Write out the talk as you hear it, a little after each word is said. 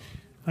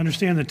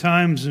understand the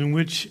times in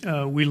which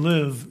we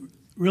live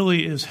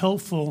really is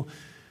helpful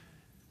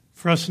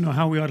for us to know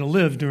how we ought to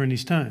live during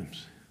these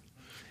times.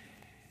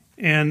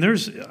 And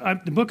there's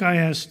the book I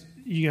asked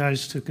you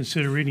guys to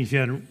consider reading, if you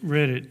hadn't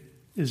read it,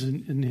 is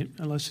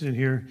unless it's in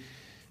here,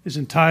 is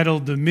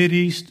entitled The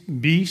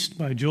Mideast Beast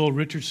by Joel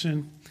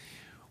Richardson.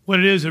 What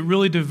it is, it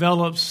really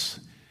develops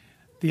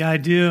the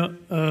idea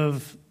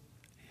of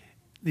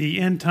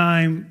the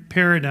end-time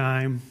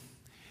paradigm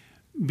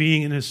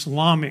being an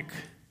Islamic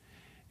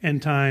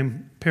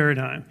end-time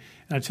paradigm.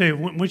 And I tell you,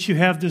 once you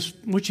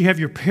have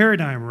your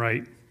paradigm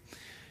right,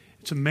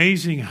 it's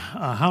amazing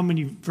how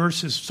many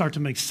verses start to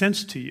make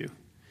sense to you.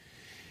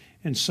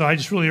 And so I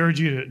just really urge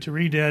you to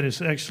read that.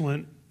 It's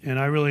excellent. And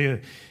I really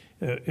am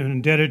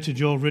indebted to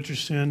Joel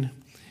Richardson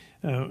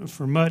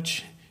for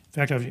much. In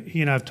fact,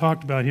 he and I have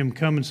talked about him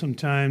coming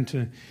sometime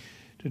to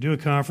do a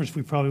conference.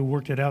 We probably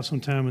work that out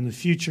sometime in the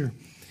future.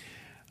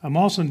 I'm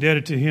also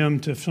indebted to him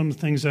to some of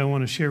the things I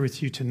want to share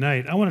with you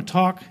tonight. I want to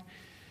talk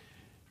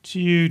to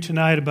you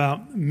tonight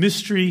about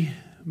Mystery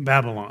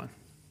Babylon.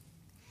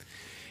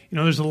 You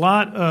know, there's a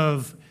lot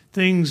of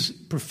things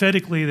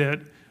prophetically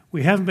that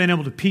we haven't been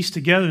able to piece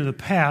together in the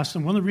past,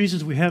 and one of the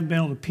reasons we haven't been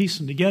able to piece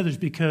them together is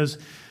because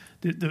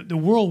the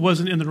world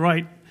wasn't in the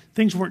right,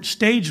 things weren't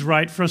staged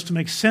right for us to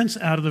make sense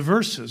out of the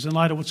verses in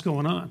light of what's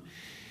going on.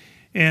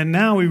 And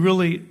now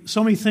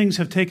so many things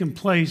have taken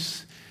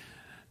place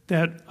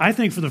that I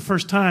think for the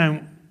first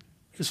time,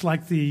 it's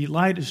like the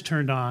light is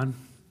turned on,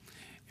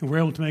 and we're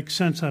able to make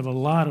sense out of a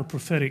lot of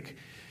prophetic,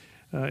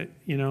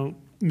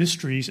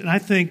 mysteries. And I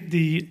think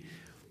the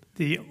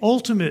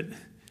ultimate,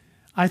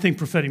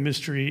 prophetic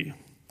mystery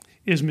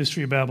is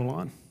Mystery of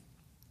Babylon.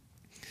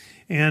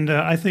 And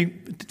I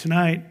think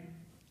tonight,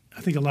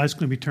 the light's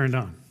going to be turned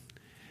on.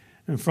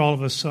 And for all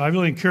of us. So I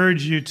really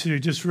encourage you to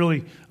just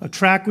really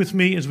track with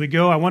me as we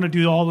go. I want to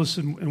do all this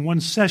in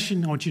one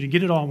session. I want you to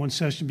get it all in one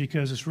session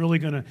because it's really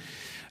going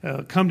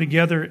to come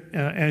together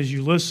as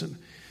you listen.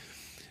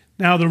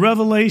 Now, the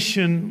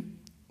revelation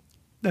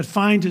that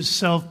finds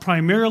itself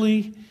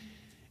primarily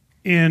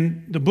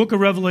in the book of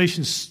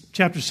Revelation,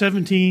 chapter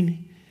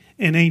 17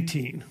 and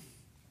 18,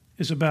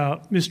 is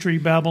about Mystery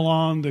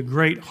Babylon, the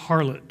great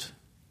harlot,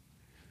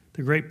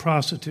 the great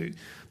prostitute.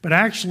 But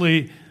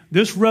actually,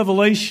 this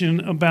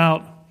revelation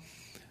about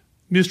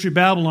Mystery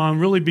Babylon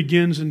really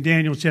begins in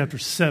Daniel chapter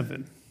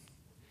 7.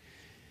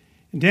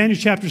 In Daniel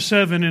chapter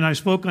 7, and I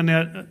spoke on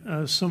that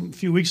a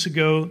few weeks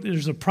ago,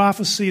 there's a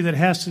prophecy that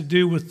has to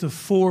do with the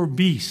four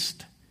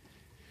beasts.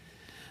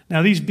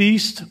 Now, these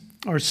beasts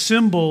are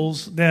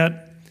symbols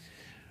that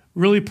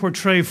really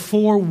portray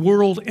four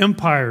world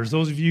empires.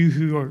 Those of you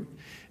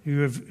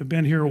who have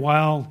been here a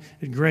while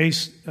at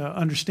Grace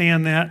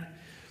understand that.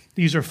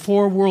 These are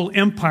four world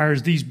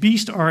empires. These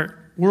beasts are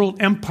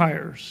world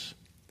empires.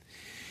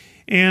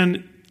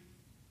 And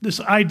this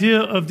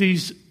idea of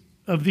these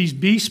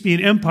beasts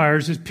being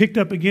empires is picked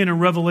up again in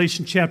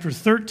Revelation chapter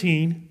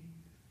 13.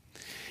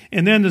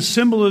 And then the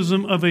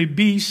symbolism of a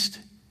beast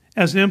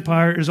as an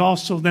empire is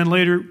also then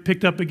later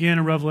picked up again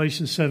in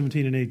Revelation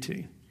 17 and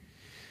 18.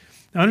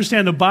 Now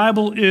understand, the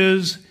Bible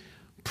is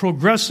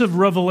progressive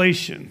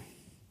revelation.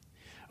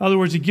 In other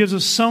words, it gives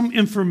us some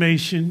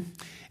information,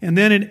 and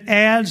then it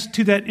adds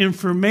to that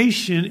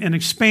information and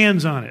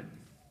expands on it.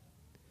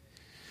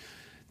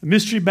 The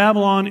Mystery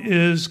Babylon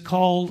is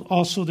called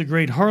also the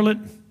Great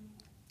Harlot,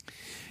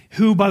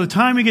 who by the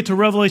time we get to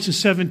Revelation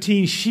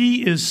 17,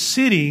 she is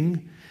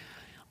sitting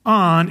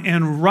on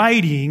and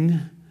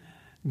riding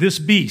this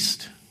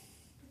beast.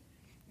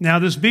 Now,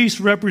 this beast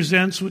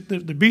represents, the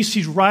beast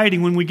she's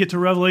riding when we get to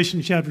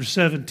Revelation chapter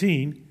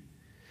 17,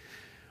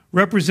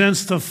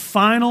 represents the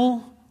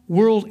final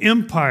world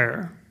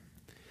empire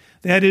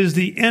that is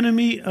the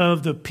enemy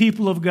of the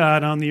people of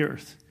God on the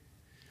earth.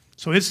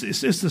 So it's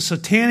the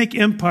satanic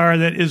empire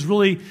that is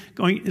really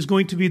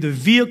going to be the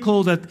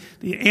vehicle that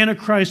the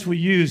Antichrist will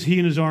use, he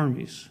and his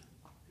armies.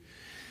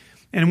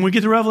 And when we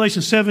get to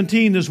Revelation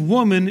 17, this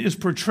woman is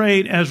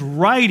portrayed as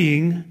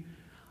riding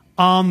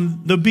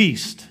on the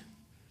beast.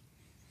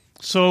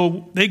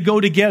 So they go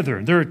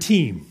together. They're a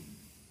team.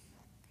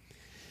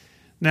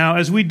 Now,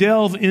 as we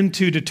delve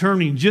into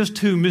determining just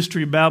who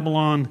Mystery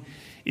Babylon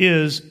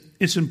is,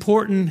 it's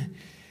important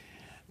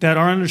that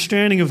our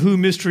understanding of who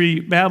Mystery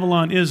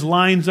Babylon is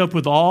lines up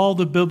with all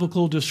the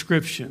biblical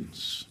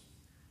descriptions.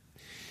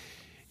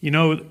 You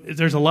know,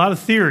 there's a lot of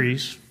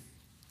theories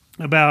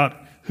about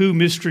who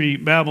Mystery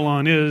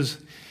Babylon is,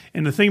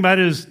 and the thing about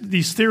it is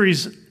these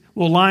theories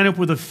will line up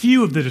with a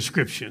few of the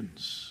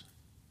descriptions.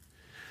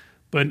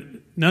 But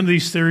none of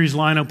these theories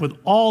line up with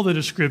all the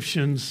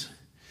descriptions,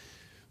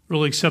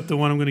 really, except the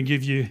one I'm going to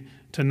give you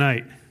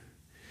tonight.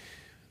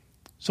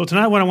 So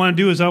tonight what I want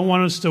to do is I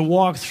want us to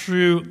walk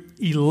through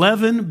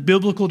 11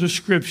 biblical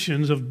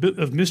descriptions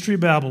of Mystery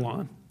Babylon.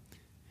 And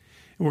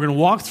we're going to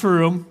walk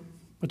through them,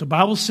 what the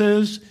Bible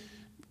says,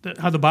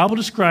 how the Bible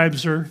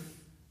describes her,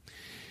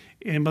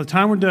 and by the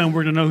time we're done,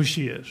 we're going to know who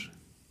she is.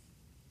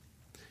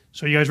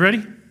 So you guys ready?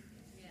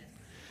 Yes.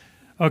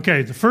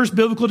 Okay, the first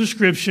biblical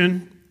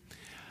description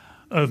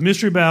of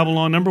Mystery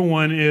Babylon, number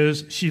one,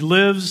 is she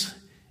lives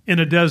in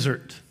a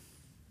desert.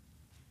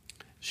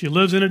 She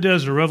lives in a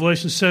desert,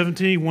 Revelation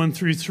 17, 1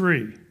 through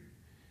 3.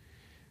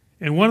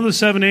 And one of the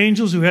 7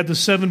 angels who had the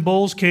 7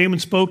 bowls came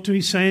and spoke to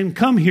me, saying,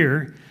 "Come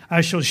here,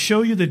 I shall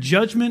show you the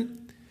judgment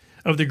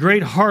of the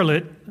great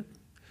harlot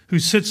who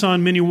sits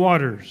on many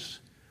waters,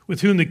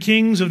 with whom the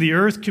kings of the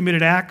earth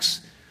committed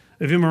acts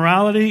of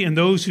immorality, and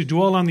those who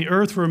dwell on the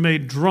earth were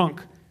made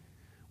drunk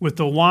with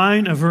the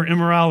wine of her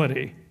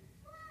immorality.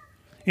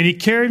 And he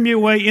carried me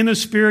away in the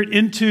spirit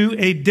into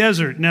a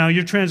desert." Now,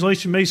 your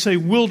translation may say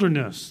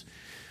wilderness.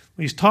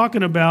 He's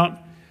talking about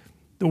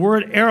the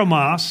word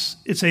eremos.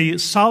 It's a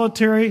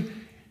solitary,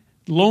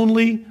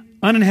 lonely,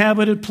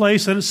 uninhabited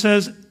place, and it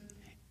says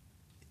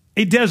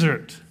a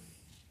desert.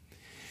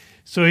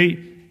 So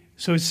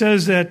it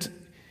says that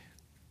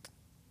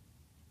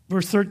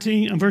verse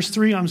 3, of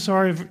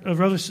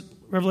Revelation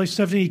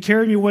 17, he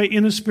carried me away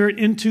in the spirit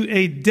into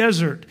a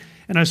desert,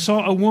 and I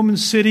saw a woman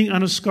sitting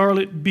on a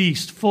scarlet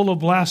beast, full of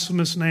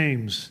blasphemous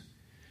names.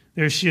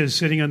 There she is,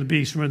 sitting on the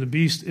beast. Remember, the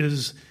beast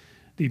is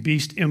the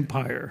beast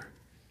empire,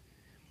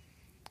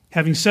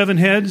 having 7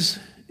 heads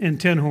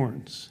and 10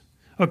 horns.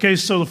 Okay,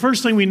 so the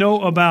first thing we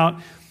know about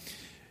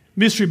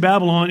Mystery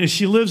Babylon is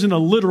she lives in a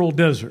literal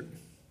desert.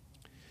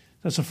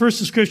 That's the first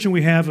description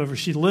we have of her.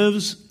 She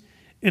lives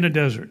in a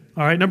desert.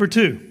 All right, number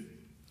 2.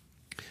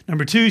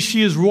 Number 2,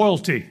 she is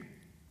royalty.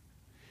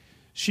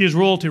 She is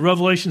royalty.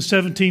 Revelation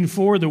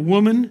 17:4, the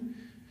woman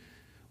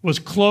was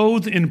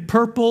clothed in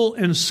purple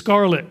and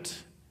scarlet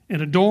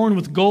and adorned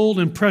with gold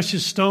and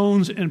precious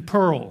stones and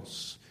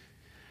pearls.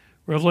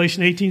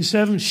 Revelation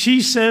 18:7,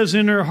 she says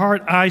in her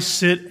heart, "I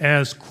sit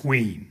as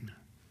queen."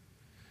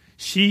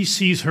 She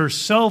sees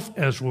herself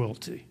as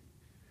royalty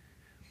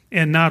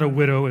and not a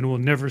widow, and will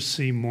never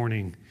see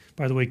mourning.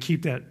 By the way,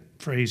 keep that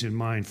phrase in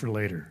mind for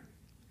later.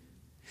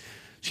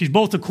 She's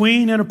both a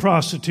queen and a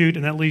prostitute,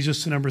 and that leads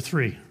us to number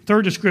 3.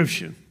 Third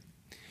description.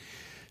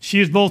 She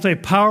is both a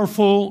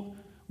powerful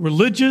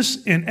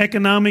religious and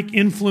economic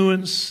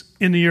influence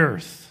in the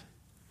earth.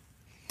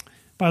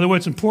 By the way,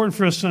 it's important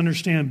for us to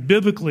understand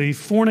biblically,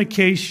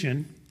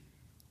 fornication,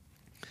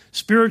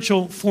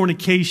 spiritual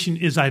fornication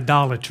is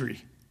idolatry.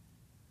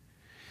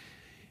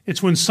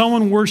 It's when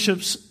someone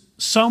worships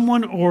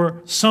someone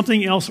or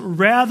something else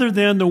rather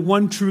than the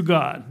one true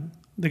God,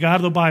 the God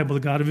of the Bible, the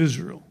God of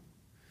Israel.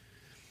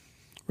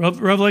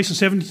 Revelation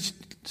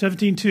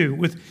 17:2,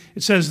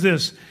 it says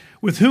this,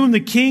 "With whom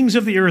the kings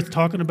of the earth,"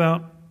 talking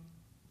about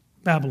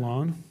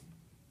Babylon,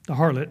 the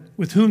harlot,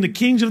 "with whom the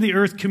kings of the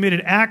earth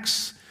committed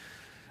acts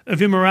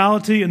of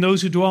immorality, and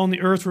those who dwell on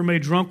the earth were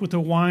made drunk with the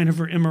wine of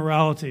her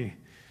immorality."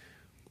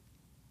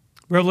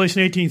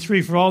 Revelation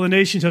 18:3, "For all the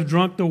nations have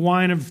drunk the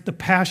wine of the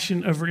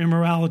passion of her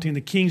immorality, and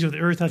the kings of the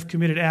earth have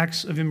committed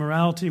acts of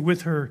immorality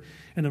with her,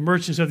 and the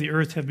merchants of the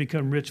earth have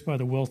become rich by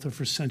the wealth of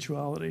her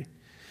sensuality."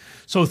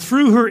 So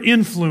through her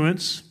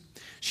influence,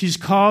 she's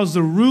caused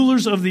the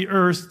rulers of the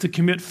earth to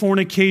commit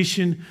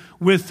fornication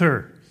with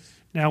her.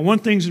 Now, one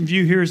thing's in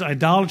view here is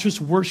idolatrous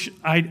worship.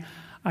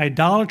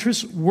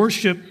 Idolatrous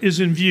worship is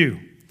in view.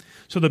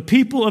 So the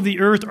people of the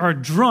earth are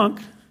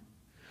drunk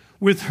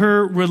with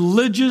her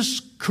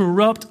religious,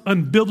 corrupt,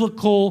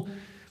 unbiblical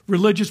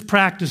religious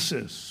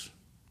practices,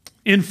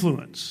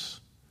 influence.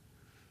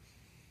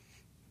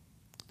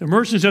 The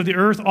merchants of the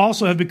earth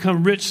also have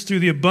become rich through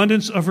the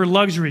abundance of her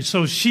luxury.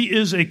 So she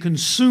is a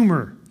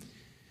consumer.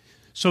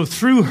 So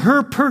through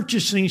her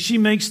purchasing, she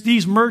makes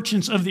these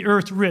merchants of the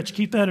earth rich.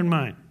 Keep that in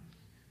mind.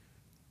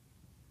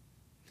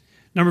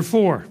 Number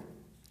 4,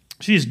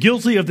 she is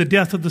guilty of the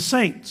death of the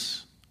saints.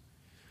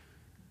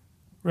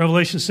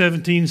 Revelation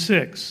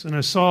 17:6, "And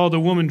I saw the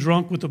woman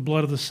drunk with the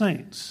blood of the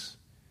saints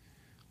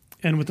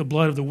and with the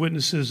blood of the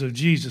witnesses of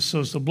Jesus." So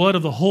it's the blood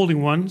of the holy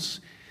ones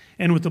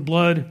and with the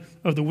blood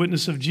of the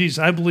witness of Jesus.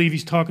 I believe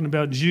he's talking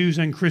about Jews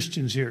and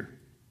Christians here.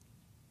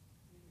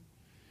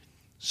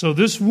 So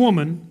this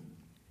woman,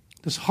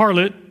 this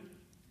harlot,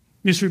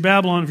 Mystery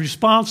Babylon, is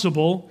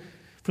responsible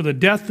for the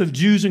death of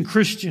Jews and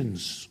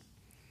Christians.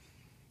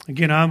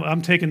 Again,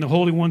 I'm taking the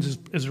holy ones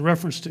as a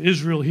reference to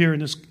Israel here in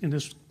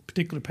this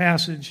particular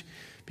passage,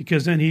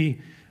 because then he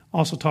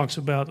also talks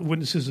about the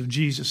witnesses of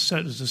Jesus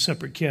set as a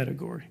separate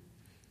category.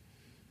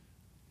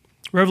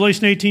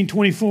 Revelation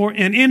 18:24,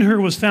 "And in her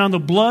was found the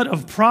blood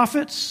of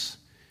prophets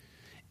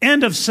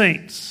and of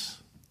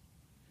saints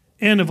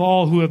and of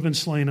all who have been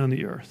slain on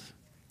the earth."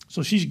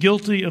 So she's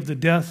guilty of the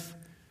death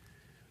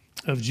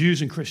of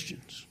Jews and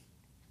Christians.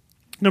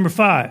 Number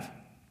 5,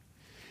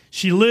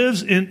 she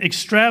lives in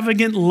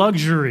extravagant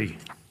luxury.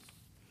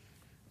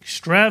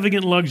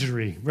 Extravagant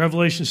luxury.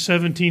 Revelation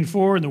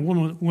 17:4, "And the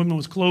woman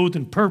was clothed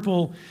in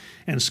purple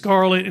and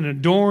scarlet and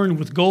adorned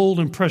with gold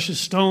and precious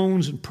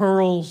stones and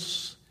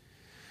pearls."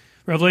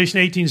 Revelation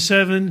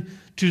 18:7,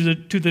 to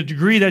the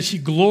degree that she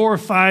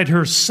glorified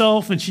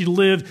herself and she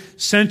lived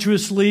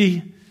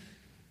sensuously.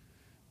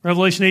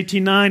 Revelation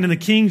 18:9, "And the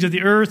kings of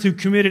the earth who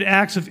committed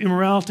acts of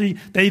immorality,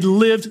 they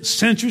lived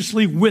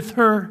sensuously with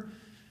her."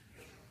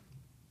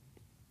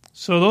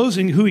 So those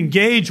who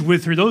engage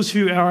with her, those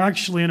who are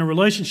actually in a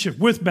relationship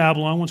with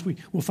Babylon, once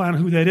we'll find out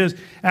who that is,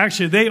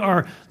 actually they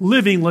are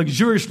living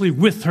luxuriously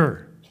with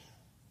her.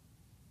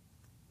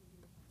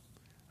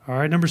 All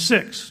right, number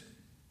 6.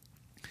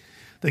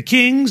 The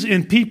kings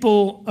and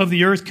people of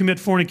the earth commit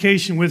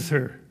fornication with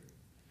her.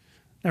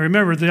 Now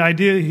remember, the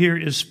idea here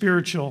is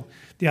spiritual.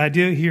 The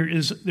idea here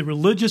is the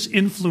religious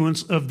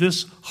influence of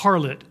this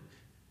harlot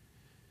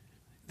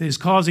that is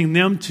causing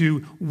them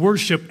to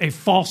worship a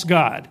false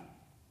god.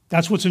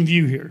 That's what's in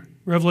view here.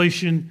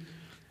 Revelation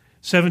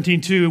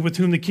 17:2, with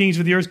whom the kings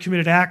of the earth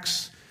committed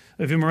acts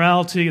of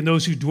immorality, and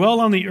those who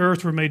dwell on the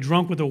earth were made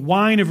drunk with the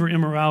wine of her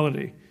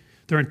immorality.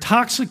 They're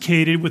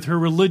intoxicated with her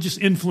religious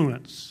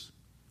influence.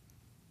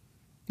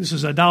 This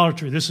is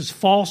idolatry. This is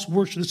false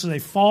worship. This is a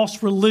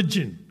false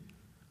religion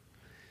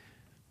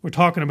we're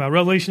talking about.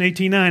 Revelation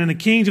 18:9, and the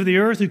kings of the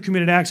earth who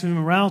committed acts of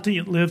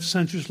immorality lived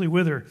sensuously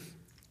with her.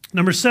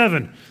 Number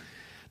 7,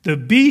 the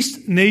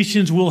beast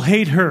nations will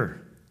hate her.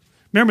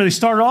 Remember, they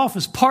started off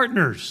as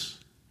partners.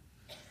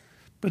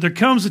 But there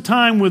comes a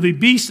time where the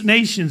beast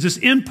nations, this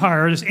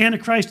empire, this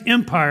Antichrist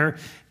empire,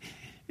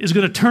 is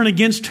going to turn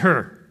against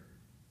her.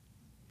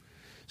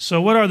 So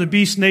what are the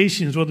beast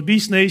nations? Well, the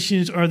beast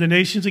nations are the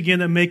nations, again,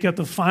 that make up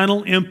the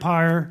final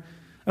empire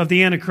of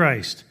the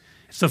Antichrist.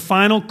 It's the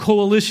final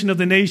coalition of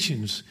the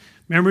nations.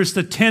 Remember, it's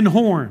the 10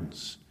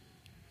 horns.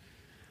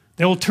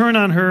 They will turn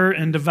on her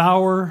and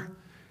devour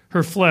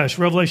her flesh.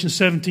 Revelation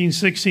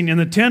 17:16. And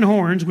the 10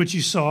 horns, which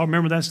you saw,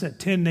 remember that's that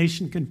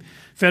 10-nation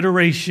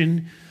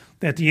confederation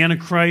that the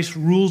Antichrist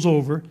rules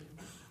over.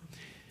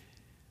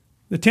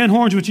 The 10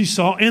 horns which you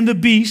saw, and the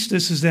beast,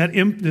 this is that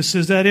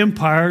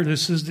empire,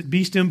 this is the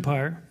beast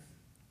empire.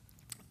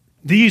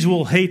 These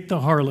will hate the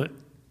harlot,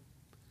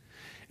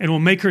 and will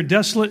make her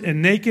desolate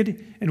and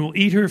naked, and will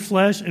eat her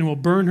flesh, and will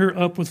burn her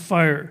up with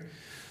fire.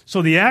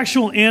 So the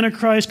actual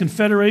Antichrist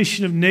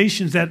confederation of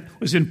nations that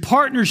was in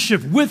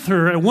partnership with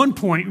her at one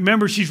point,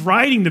 remember she's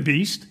riding the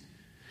beast,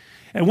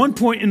 at one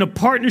point in a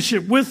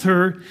partnership with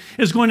her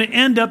is going to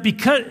end up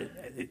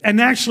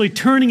actually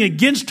turning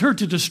against her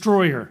to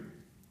destroy her.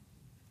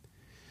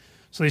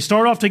 So they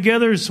start off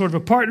together as sort of a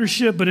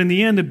partnership, but in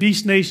the end the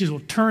beast nations will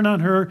turn on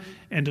her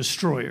and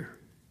destroy her.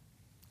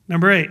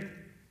 Number 8.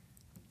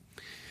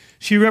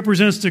 She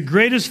represents the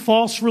greatest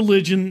false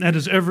religion that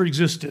has ever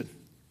existed.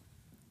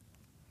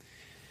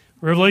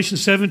 Revelation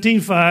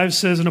 17:5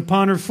 says, and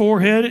upon her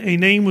forehead a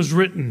name was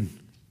written,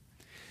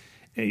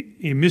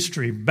 a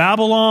mystery,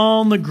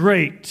 Babylon the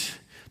Great,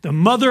 the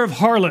mother of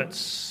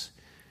harlots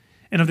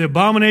and of the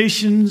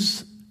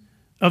abominations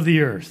of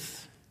the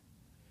earth.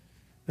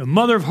 The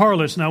mother of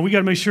harlots. Now, we got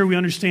to make sure we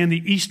understand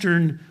the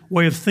Eastern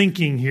way of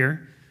thinking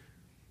here,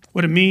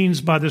 what it means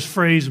by this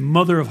phrase,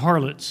 mother of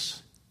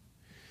harlots.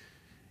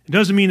 It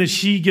doesn't mean that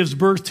she gives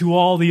birth to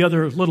all the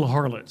other little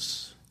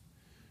harlots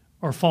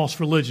or false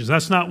religions.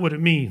 That's not what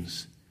it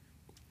means.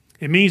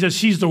 It means that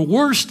she's the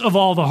worst of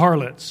all the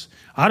harlots.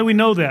 How do we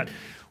know that?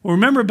 Well,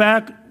 remember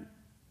back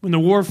when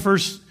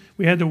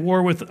we had the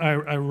war with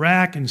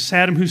Iraq and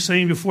Saddam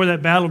Hussein before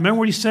that battle. Remember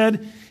what he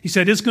said? He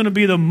said, it's going to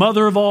be the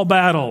mother of all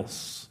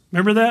battles.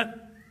 Remember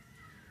that?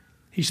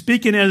 He's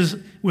speaking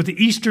with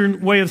the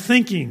Eastern way of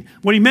thinking.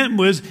 What he meant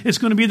was, it's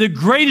going to be the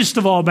greatest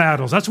of all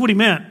battles. That's what he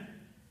meant.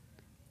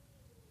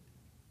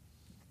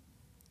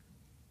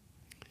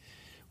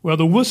 Well,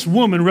 this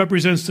woman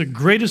represents the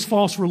greatest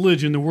false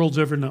religion the world's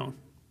ever known.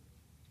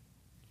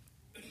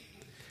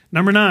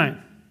 Number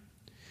 9.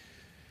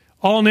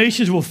 All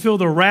nations will feel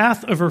the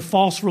wrath of her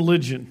false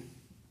religion.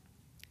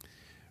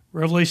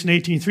 Revelation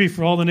 18:3,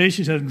 for all the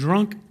nations have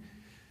drunk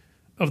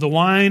of the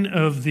wine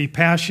of the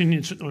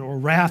passion, or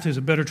wrath is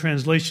a better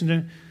translation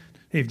there.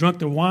 They've drunk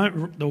the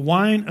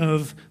wine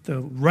of the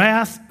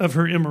wrath of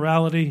her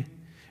immorality,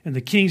 and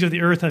the kings of the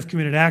earth have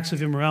committed acts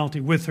of immorality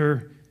with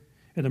her,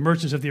 and the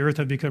merchants of the earth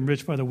have become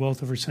rich by the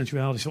wealth of her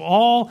sensuality. So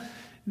all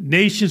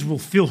nations will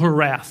feel her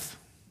wrath.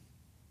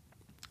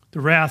 The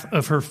wrath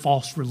of her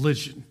false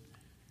religion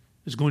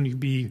is going to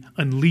be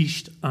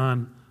unleashed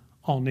on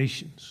all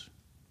nations.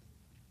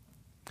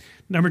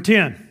 Number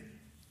 10,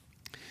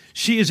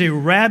 she is a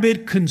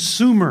rabid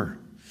consumer.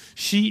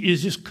 She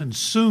just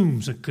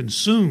consumes and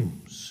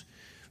consumes.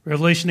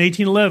 Revelation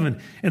 18:11,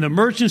 and the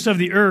merchants of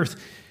the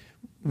earth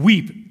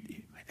weep.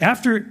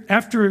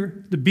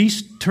 After the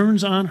beast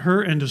turns on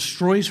her and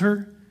destroys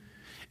her,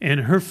 and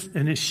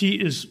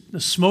the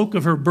smoke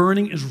of her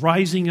burning is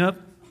rising up.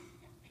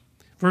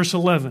 Verse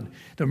 11,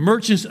 the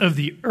merchants of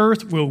the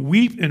earth will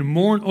weep and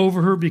mourn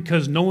over her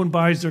because no one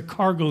buys their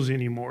cargoes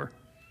anymore.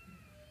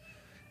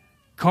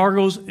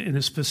 Cargoes, in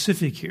a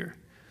specific here,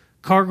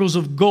 cargoes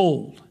of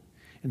gold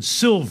and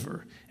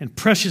silver and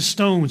precious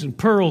stones and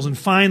pearls and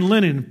fine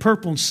linen and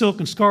purple and silk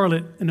and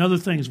scarlet and other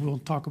things we'll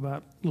talk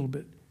about a little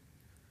bit.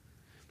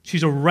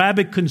 She's a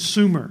rabid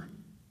consumer.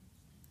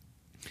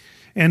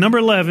 And number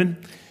 11,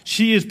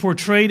 she is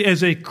portrayed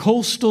as a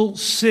coastal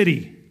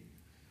city.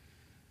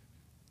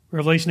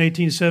 Revelation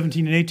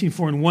 18:17 and 18,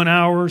 for in 1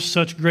 hour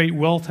such great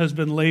wealth has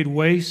been laid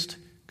waste,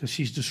 because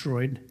she's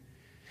destroyed.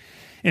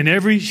 And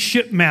every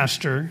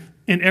shipmaster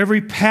and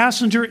every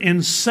passenger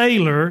and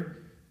sailor,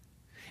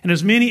 and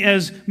as many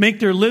as make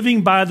their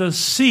living by the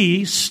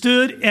sea,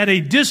 stood at a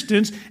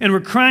distance and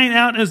were crying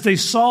out as they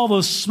saw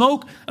the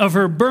smoke of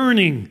her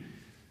burning,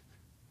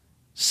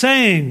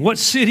 saying, what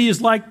city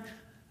is like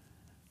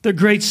the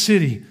great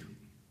city?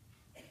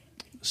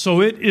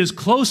 So it is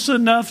close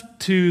enough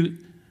to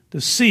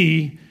the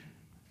sea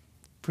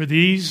for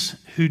these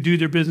who do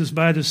their business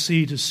by the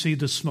sea to see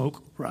the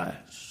smoke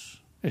rise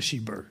as she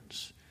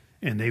burns,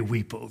 and they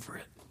weep over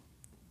it.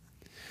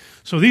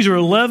 So these are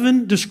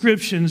 11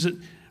 descriptions that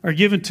are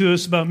given to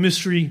us about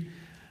Mystery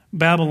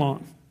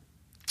Babylon.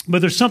 But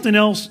there's something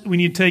else we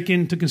need to take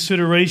into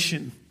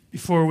consideration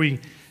before we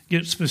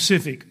get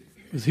specific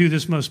with who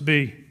this must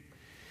be.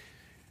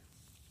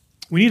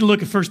 We need to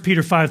look at 1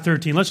 Peter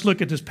 5:13. Let's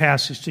look at this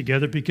passage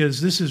together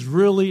because this is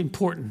really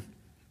important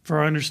for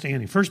our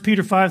understanding. 1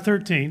 Peter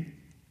 5:13.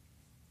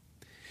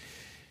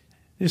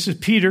 This is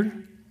Peter,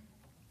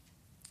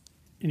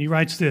 and he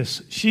writes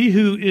this: She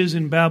who is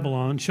in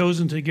Babylon,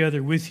 chosen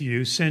together with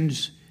you,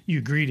 sends you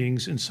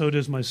greetings, and so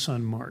does my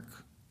son Mark.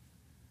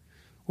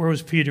 Where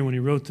was Peter when he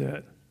wrote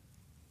that?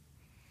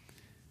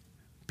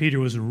 Peter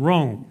was in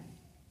Rome.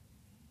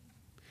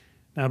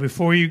 Now,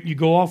 before you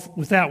go off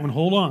with that one,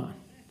 hold on.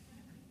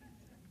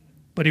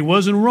 But he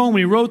was in Rome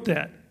when he wrote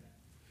that.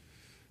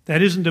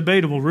 That isn't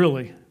debatable,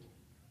 really.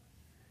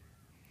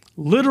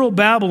 Literal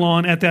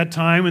Babylon at that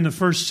time in the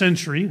first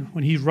century,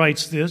 when he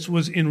writes this,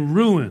 was in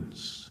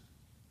ruins.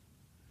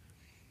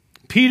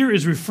 Peter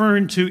is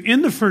referring to,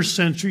 in the first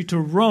century, to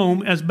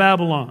Rome as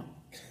Babylon.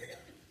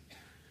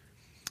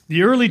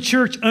 The early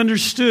church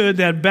understood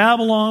that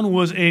Babylon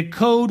was a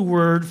code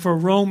word for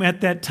Rome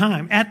at that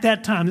time. At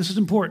that time, this is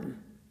important.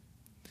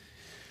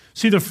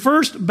 See, the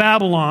first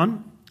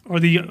Babylon, or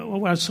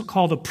what's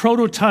called the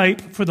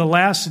prototype for the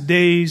last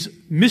days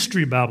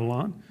Mystery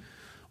Babylon,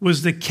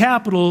 was the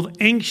capital of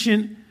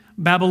ancient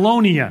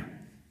Babylonia,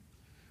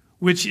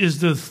 which is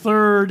the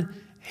third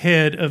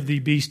head of the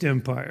beast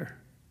empire.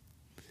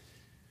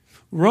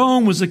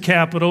 Rome was the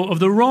capital of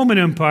the Roman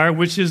Empire,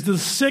 which is the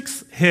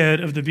sixth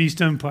head of the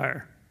beast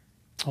empire.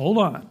 Hold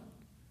on.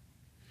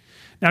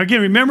 Now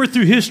again, remember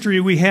through history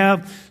we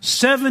have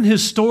 7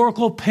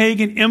 historical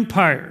pagan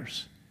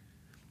empires.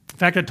 In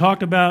fact, I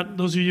talked about,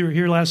 those of you who were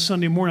here last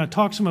Sunday morning, I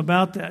talked some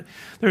about that.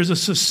 There's a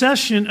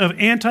succession of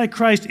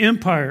Antichrist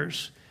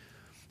empires.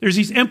 There's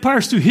these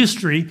empires through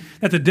history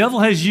that the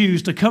devil has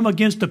used to come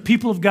against the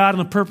people of God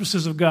and the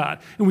purposes of God.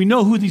 And we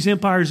know who these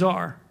empires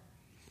are.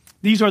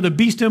 These are the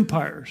beast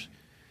empires.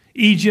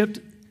 Egypt,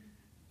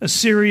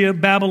 Assyria,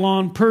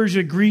 Babylon,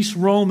 Persia, Greece,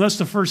 Rome. That's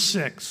the first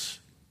 6.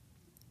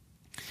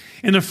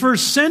 In the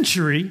first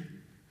century,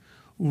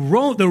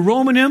 the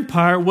Roman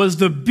Empire was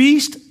the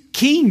beast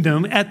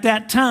kingdom at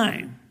that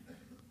time.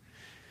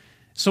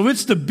 So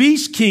it's the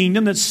beast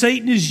kingdom that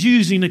Satan is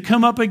using to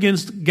come up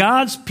against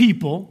God's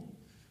people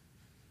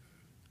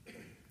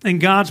and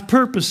God's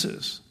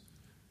purposes.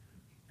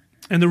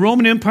 And the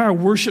Roman Empire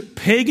worshiped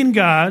pagan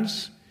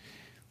gods.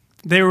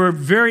 They were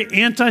very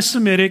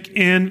anti-Semitic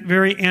and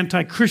very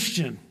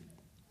anti-Christian.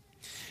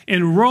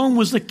 And Rome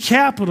was the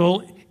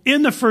capital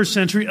in the first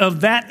century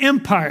of that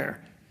empire.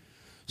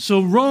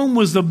 So Rome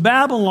was the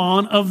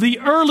Babylon of the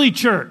early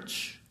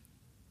church.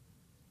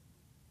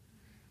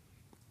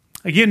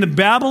 Again, the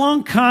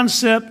Babylon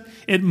concept,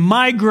 it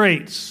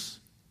migrates.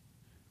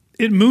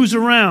 It moves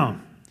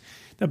around.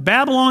 The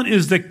Babylon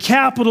is the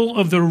capital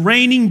of the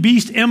reigning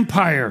beast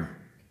empire.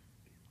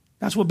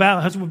 That's what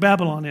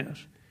Babylon is.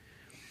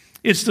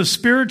 It's the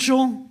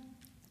spiritual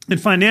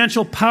and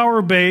financial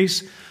power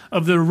base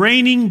of the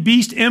reigning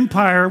beast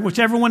empire,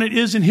 whichever one it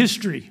is in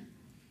history.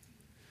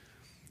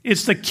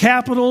 It's the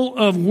capital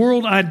of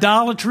world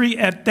idolatry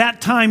at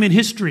that time in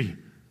history.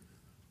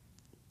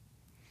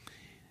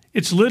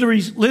 It's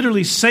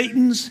literally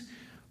Satan's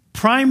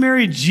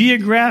primary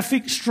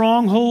geographic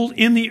stronghold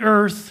in the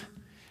earth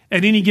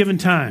at any given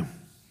time.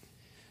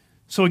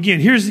 So again,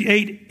 here's the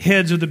 8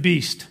 heads of the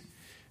beast.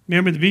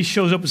 Remember, the beast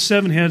shows up with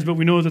 7 heads, but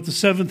we know that the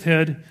 7th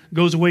head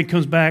goes away,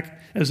 comes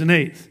back as an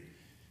 8th.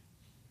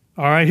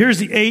 All right, here's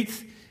the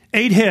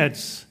 8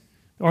 heads,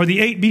 or the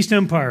 8 beast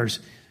empires.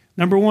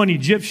 Number 1,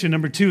 Egyptian.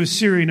 Number 2,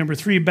 Assyria. Number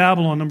 3,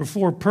 Babylon. Number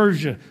 4,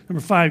 Persia. Number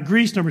 5,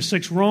 Greece. Number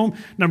 6, Rome.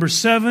 Number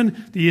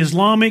 7, the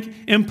Islamic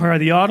Empire,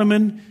 the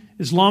Ottoman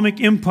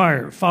Islamic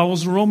Empire.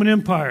 Follows the Roman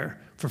Empire.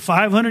 For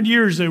 500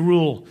 years they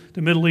rule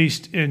the Middle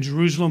East and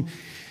Jerusalem.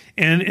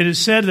 And it is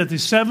said that the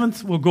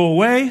 7th will go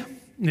away,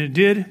 and it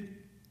did.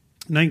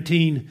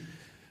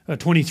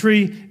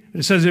 1923,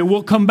 it says it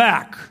will come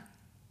back.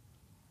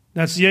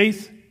 That's the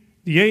 8th.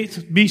 The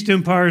 8th beast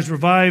empire is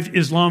revived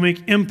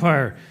Islamic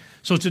Empire.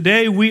 So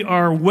today we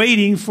are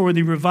waiting for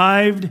the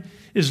revived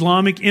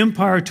Islamic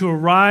Empire to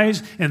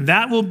arise, and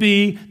that will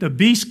be the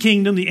beast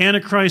kingdom the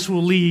Antichrist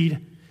will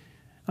lead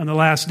on the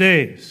last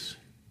days.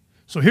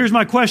 So here's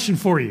my question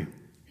for you.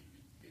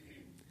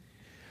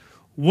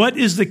 What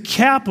is the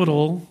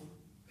capital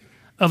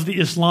of the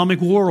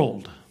Islamic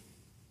world?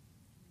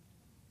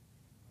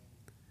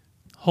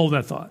 Hold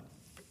that thought.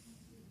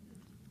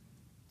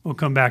 We'll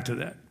come back to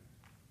that.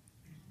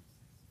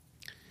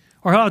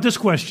 Or how about this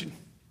question?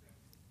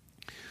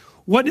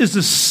 What is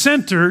the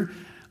center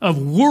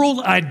of world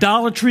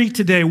idolatry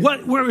today?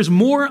 Where is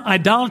more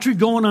idolatry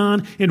going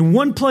on in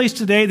one place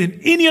today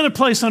than any other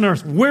place on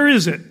earth? Where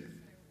is it?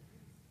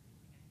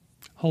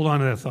 Hold on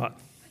to that thought.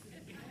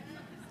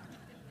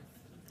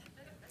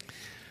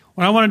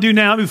 What I want to do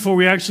now, before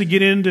we actually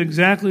get into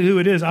exactly who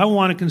it is, I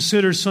want to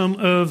consider some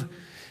of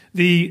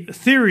the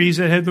theories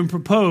that have been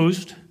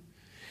proposed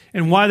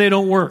and why they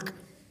don't work.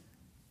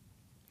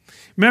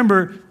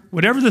 Remember,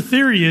 whatever the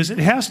theory is, it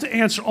has to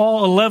answer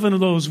all 11 of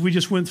those we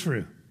just went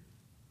through.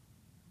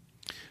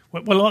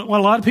 What a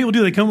lot of people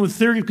do, they come up with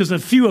theory because a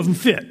few of them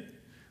fit.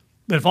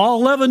 But if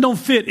all 11 don't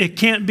fit, it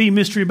can't be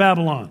Mystery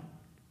Babylon.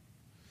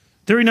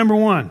 Theory number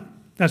one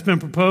that's been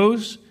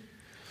proposed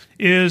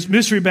is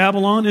Mystery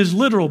Babylon is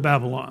literal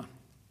Babylon.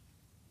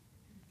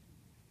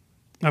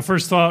 My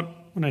first thought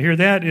when I hear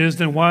that is,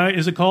 then why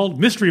is it called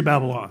Mystery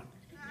Babylon?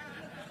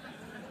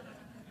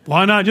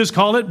 Why not just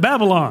call it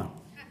Babylon?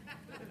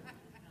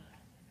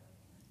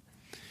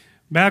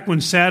 Back when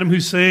Saddam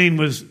Hussein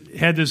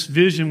had this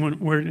vision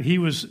where he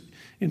was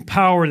in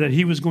power that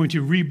he was going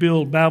to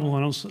rebuild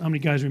Babylon. I don't know how many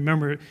guys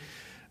remember it.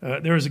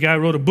 There was a guy who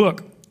wrote a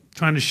book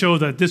trying to show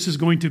that this is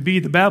going to be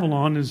the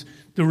Babylon, is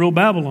the real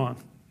Babylon.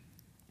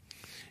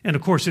 And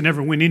of course, it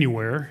never went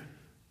anywhere.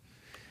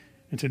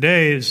 And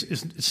today it's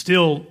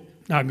still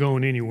not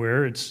going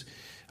anywhere.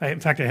 In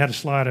fact, I had a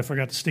slide, I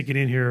forgot to stick it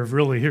in here, of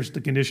really, here's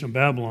the condition of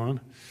Babylon.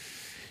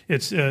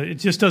 It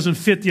just doesn't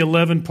fit the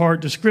 11-part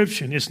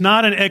description. It's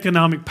not an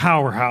economic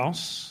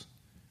powerhouse.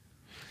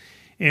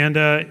 And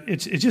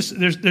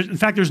in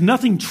fact, there's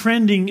nothing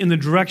trending in the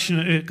direction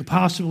it could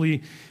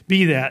possibly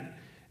be that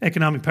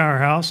economic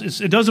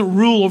powerhouse. It doesn't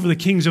rule over the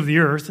kings of the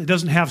earth. It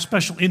doesn't have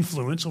special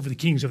influence over the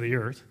kings of the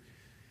earth.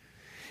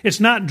 It's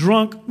not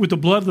drunk with the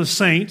blood of the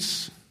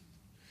saints.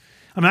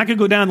 I mean, I could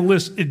go down the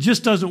list. It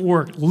just doesn't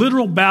work.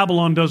 Literal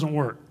Babylon doesn't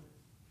work.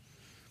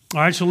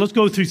 All right, so let's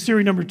go through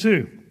theory number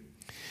two.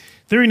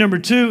 Theory number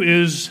two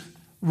is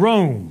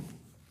Rome,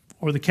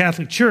 or the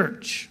Catholic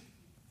Church.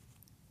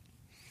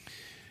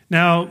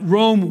 Now,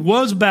 Rome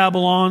was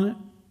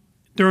Babylon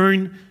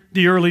during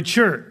the early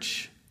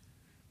church,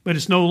 but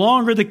it's no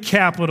longer the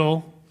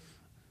capital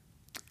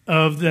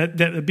of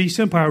the beast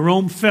empire.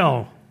 Rome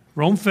fell.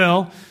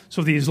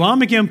 So the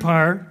Islamic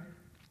Empire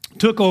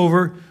took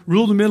over,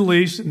 ruled the Middle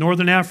East,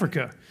 northern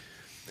Africa.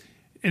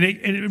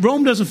 And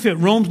Rome doesn't fit.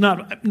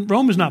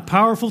 Rome is not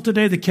powerful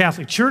today. The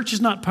Catholic Church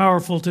is not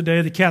powerful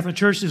today. The Catholic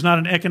Church is not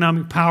an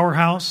economic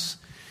powerhouse.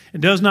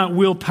 It does not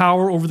wield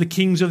power over the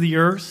kings of the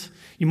earth.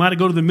 You might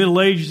go to the Middle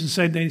Ages and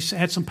say they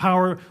had some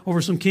power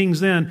over some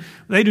kings then.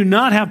 They do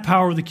not have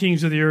power over the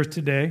kings of the earth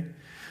today.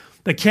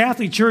 The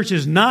Catholic Church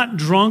is not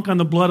drunk on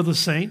the blood of the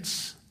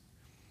saints.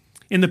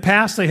 In the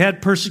past, they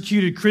had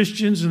persecuted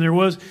Christians, and there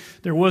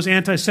was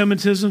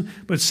anti-Semitism.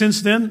 But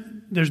since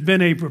then, there's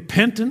been a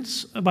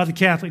repentance by the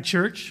Catholic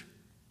Church.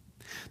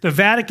 The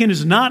Vatican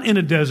is not in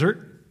a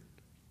desert.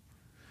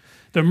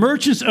 The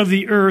merchants of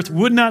the earth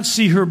would not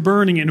see her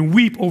burning and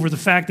weep over the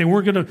fact that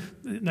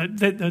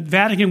the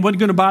Vatican wasn't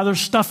going to buy their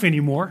stuff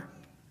anymore.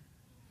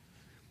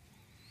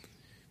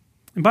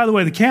 And by the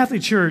way, the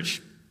Catholic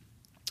Church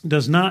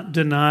does not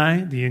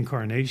deny the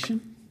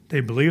incarnation. They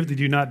believe it. They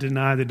do not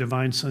deny the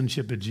divine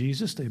sonship of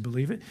Jesus. They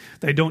believe it.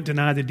 They don't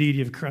deny the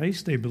deity of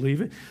Christ. They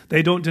believe it.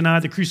 They don't deny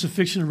the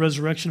crucifixion and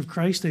resurrection of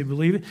Christ. They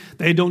believe it.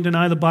 They don't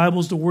deny the Bible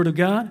is the Word of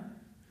God.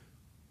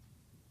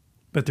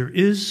 But there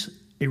is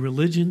a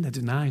religion that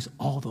denies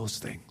all those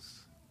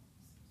things.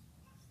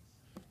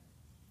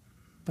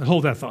 But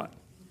hold that thought.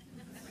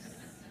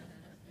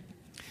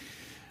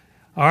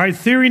 All right,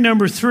 theory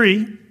number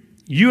 3,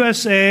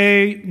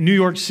 USA, New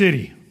York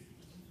City.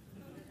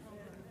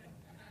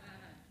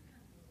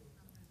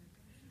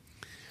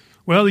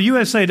 Well, the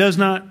USA does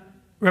not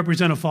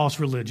represent a false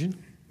religion.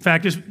 In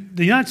fact,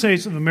 the United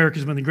States of America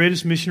has been the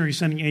greatest missionary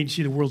sending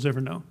agency the world's ever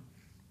known.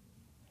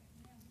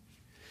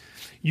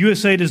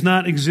 USA does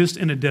not exist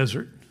in a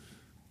desert.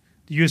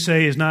 The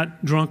USA is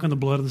not drunk on the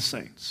blood of the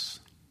saints.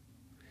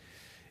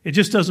 It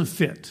just doesn't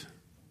fit.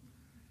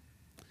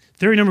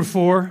 Theory number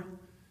 4,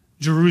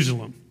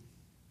 Jerusalem.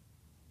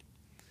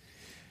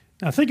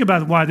 Now think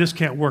about why this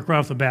can't work right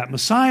off the bat.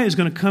 Messiah is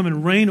going to come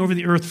and reign over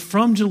the earth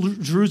from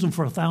Jerusalem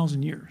for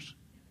 1,000 years.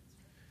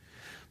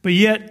 But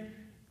yet,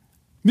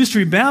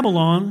 Mystery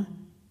Babylon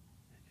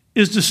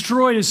is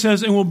destroyed, it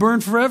says, and will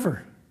burn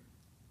forever.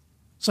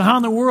 So how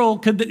in the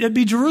world could it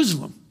be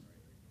Jerusalem?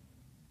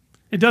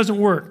 It doesn't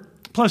work.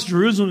 Plus,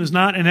 Jerusalem is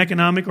not an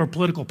economic or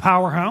political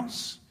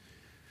powerhouse.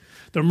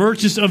 The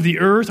merchants of the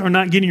earth are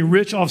not getting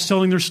rich off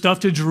selling their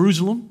stuff to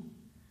Jerusalem.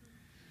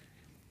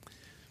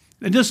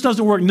 It just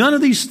doesn't work. None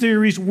of these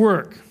theories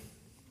work.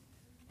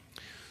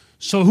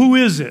 So who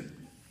is it?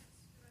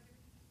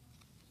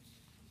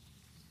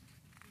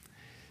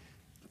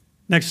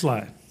 Next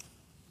slide.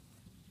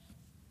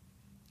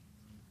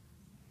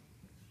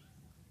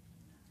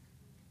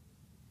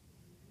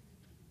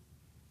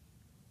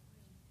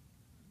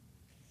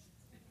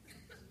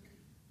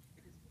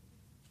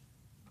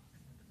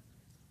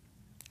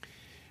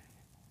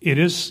 It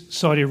is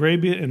Saudi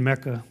Arabia and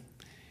Mecca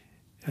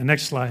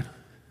Next slide.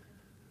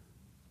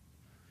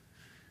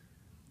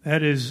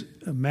 That is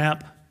a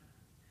map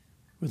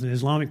with an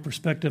Islamic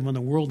perspective on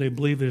the world. They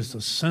believe it is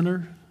the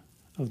center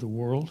of the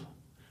world.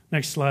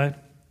 Next slide.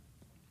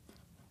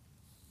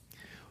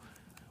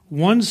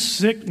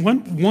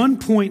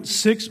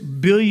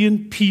 1.6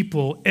 billion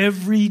people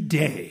every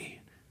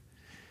day,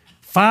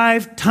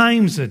 5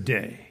 times a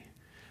day,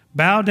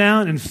 bow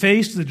down and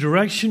face the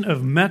direction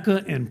of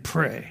Mecca and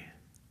pray.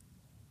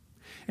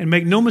 And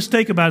make no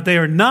mistake about it, they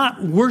are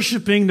not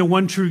worshiping the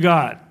one true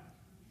God.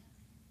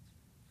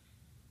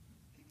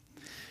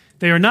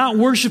 They are not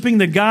worshiping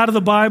the God of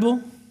the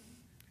Bible.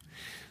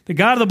 The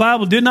God of the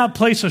Bible did not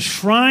place a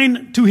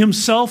shrine to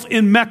himself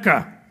in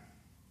Mecca.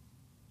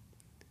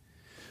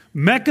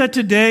 Mecca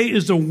today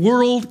is the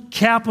world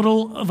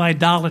capital of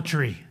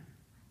idolatry.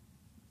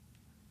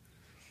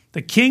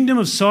 The kingdom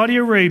of Saudi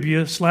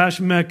Arabia /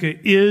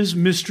 Mecca is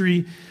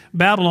Mystery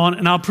Babylon,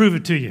 and I'll prove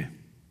it to you.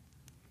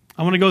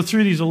 I want to go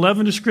through these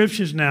 11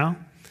 descriptions now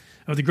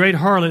of the great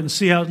harlot and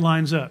see how it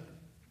lines up.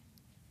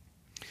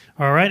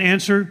 All right,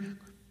 answer.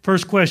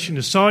 First question,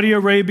 is Saudi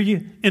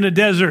Arabia in a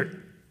desert?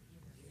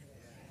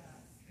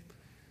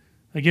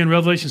 Again,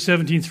 Revelation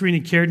 17:3, and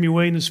he carried me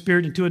away in the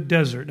spirit into a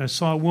desert. And I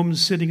saw a woman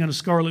sitting on a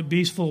scarlet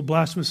beast full of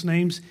blasphemous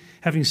names,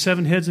 having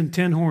 7 heads and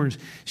 10 horns.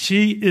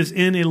 She is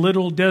in a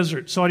literal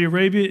desert. Saudi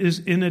Arabia is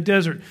in a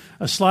desert.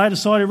 A slide of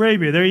Saudi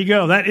Arabia. There you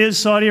go. That is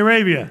Saudi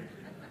Arabia.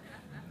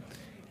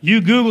 You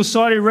Google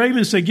Saudi Arabia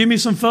and say, give me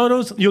some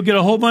photos, you'll get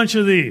a whole bunch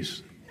of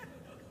these.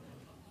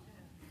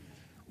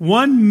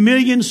 1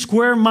 million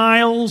square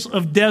miles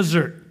of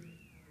desert.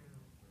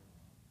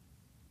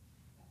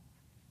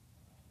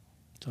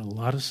 It's a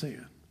lot of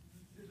sand.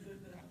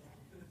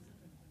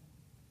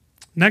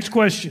 Next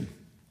question.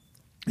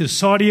 Is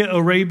Saudi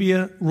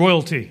Arabia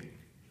royalty?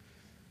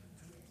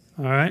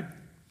 All right.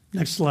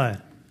 Next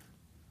slide.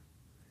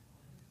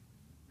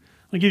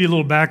 I'll give you a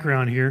little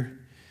background here.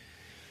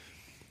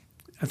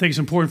 I think it's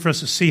important for us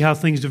to see how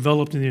things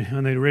developed on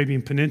the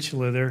Arabian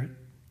Peninsula there.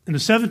 In the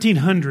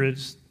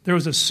 1700s, there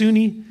was a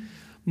Sunni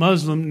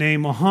Muslim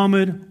named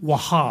Muhammad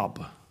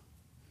Wahhab.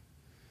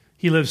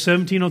 He lived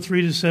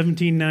 1703 to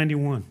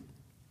 1791.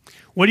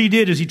 What he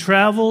did is he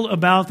traveled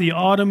about the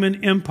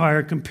Ottoman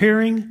Empire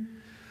comparing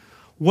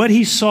what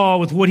he saw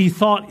with what he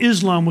thought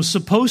Islam was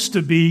supposed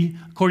to be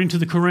according to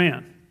the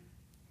Quran.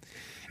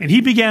 And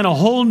he began a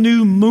whole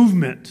new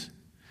movement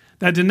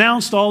that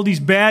denounced all these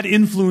bad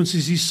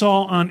influences he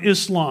saw on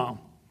Islam.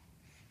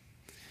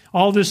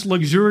 All this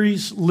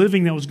luxurious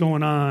living that was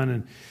going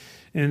on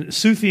and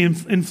Sufi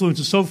influence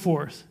and so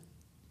forth.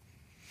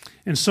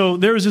 And so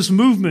there was this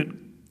movement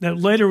that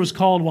later was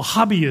called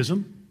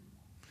Wahhabism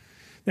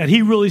that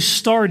he really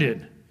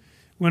started.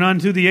 Went on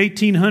to the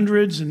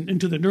 1800s and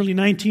into the early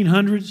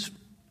 1900s.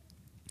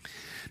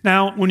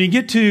 Now, when you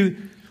get to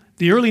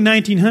the early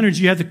 1900s,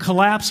 you had the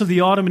collapse of the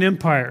Ottoman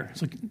Empire.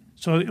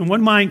 So in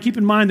one mind, keep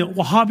in mind that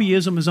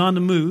Wahhabism is on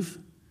the move.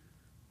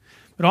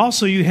 But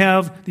also you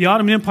have the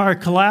Ottoman Empire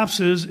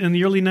collapses in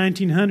the early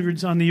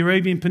 1900s on the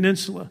Arabian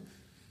Peninsula.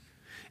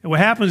 And what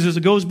happens is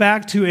it goes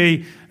back to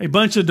a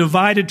bunch of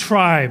divided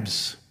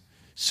tribes,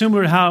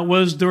 similar to how it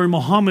was during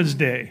Muhammad's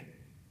day.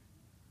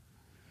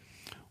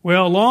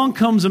 Well, along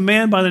comes a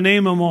man by the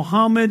name of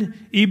Muhammad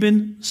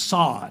ibn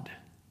Saud.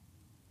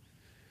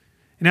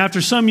 And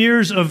after some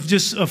years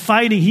of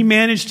fighting, he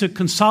managed to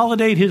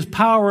consolidate his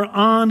power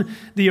on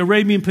the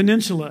Arabian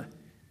Peninsula.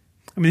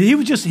 I mean, he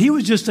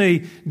was just a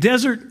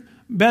desert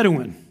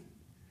Bedouin.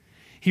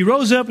 He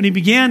rose up and he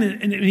began,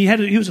 and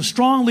he was a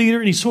strong leader,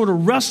 and he sort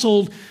of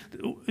wrestled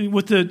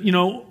with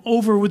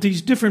over with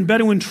these different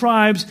Bedouin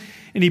tribes,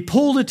 and he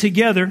pulled it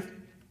together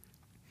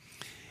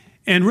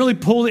and really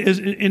pulled it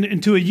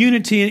into a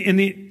unity, and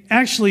he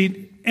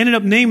actually ended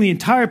up naming the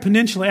entire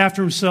peninsula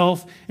after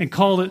himself and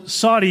called it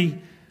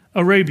Saudi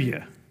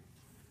Arabia.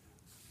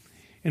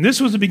 And this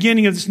was the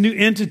beginning of this new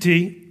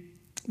entity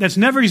that's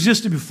never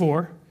existed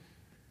before.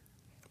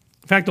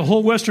 In fact, the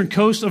whole western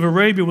coast of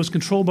Arabia was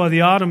controlled by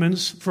the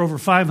Ottomans for over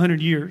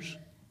 500 years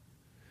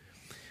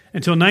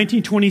until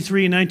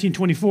 1923 and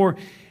 1924.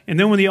 And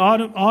then when the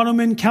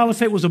Ottoman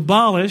Caliphate was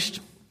abolished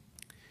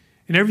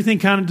and everything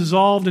kind of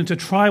dissolved into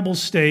tribal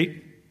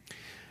state,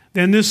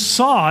 then this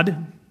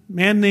Saud,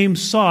 man named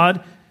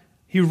Saud,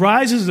 he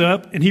rises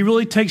up and he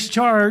really takes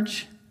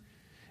charge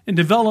and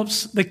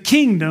develops the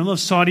kingdom of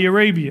Saudi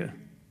Arabia.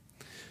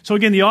 So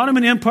again, the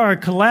Ottoman Empire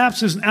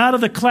collapses, and out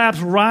of the collapse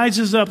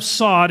rises up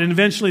Saud, and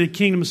eventually the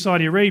kingdom of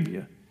Saudi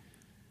Arabia.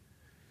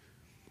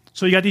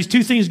 So you got these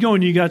two things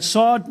going. You got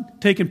Saud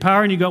taking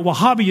power, and you got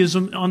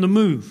Wahhabism on the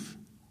move.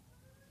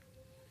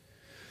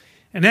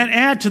 And then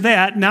add to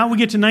that, now we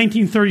get to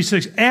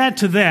 1936, add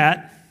to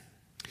that,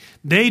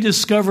 they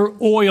discover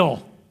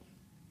oil.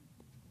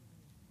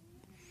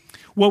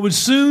 What would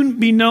soon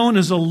be known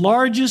as the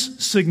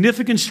largest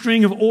significant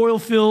string of oil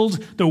fields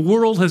the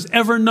world has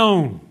ever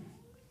known.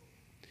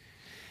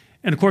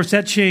 And of course,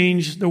 that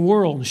changed the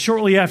world. And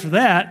shortly after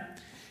that,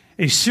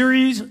 a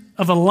series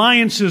of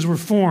alliances were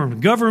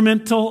formed,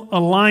 governmental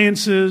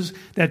alliances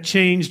that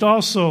changed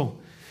also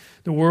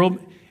the world.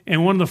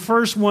 And one of the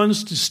first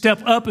ones to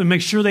step up and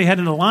make sure they had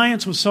an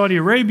alliance with Saudi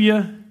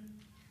Arabia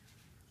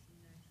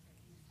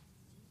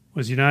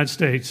was the United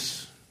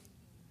States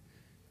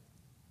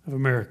of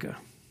America.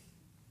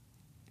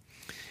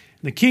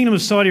 The kingdom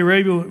of Saudi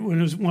Arabia,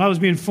 when I was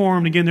being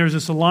formed, again, there's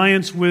this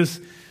alliance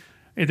with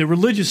the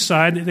religious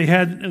side.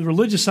 The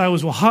religious side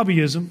was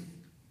Wahhabism.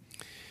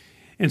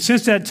 And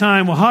since that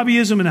time,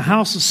 Wahhabism and the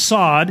House of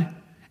Saud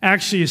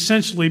actually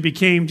essentially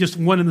became just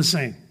one and the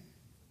same.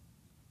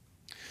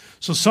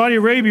 So Saudi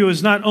Arabia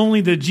is not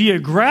only the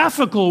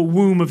geographical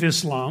womb of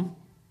Islam,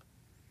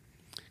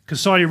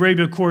 because Saudi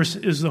Arabia, of course,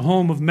 is the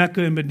home of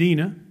Mecca and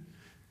Medina.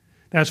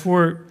 That's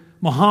where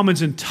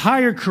Muhammad's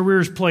entire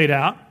career is played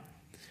out,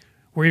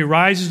 where he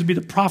rises to be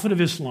the prophet of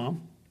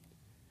Islam.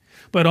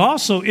 But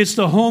also, it's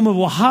the home of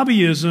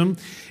Wahhabism,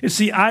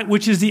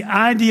 which is the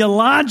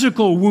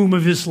ideological womb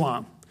of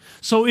Islam.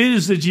 So it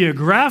is the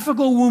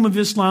geographical womb of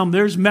Islam.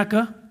 There's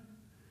Mecca,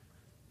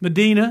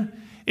 Medina.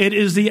 It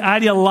is the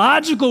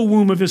ideological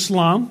womb of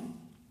Islam,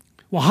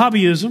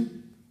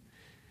 Wahhabism.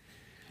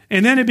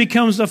 And then it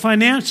becomes the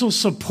financial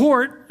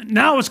support.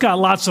 Now it's got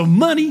lots of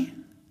money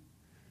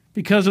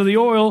because of the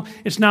oil.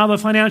 It's now the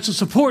financial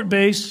support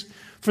base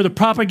for the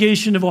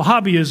propagation of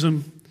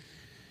Wahhabism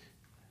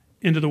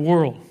into the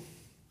world.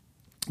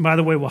 By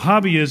the way,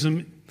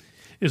 Wahhabism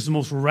is the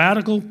most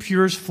radical,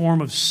 purest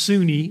form of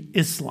Sunni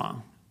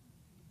Islam.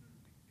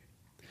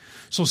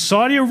 So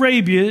Saudi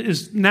Arabia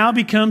now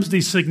becomes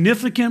the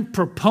significant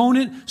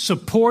proponent,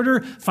 supporter,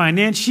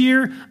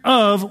 financier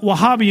of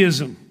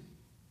Wahhabism,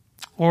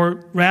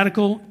 or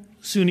radical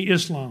Sunni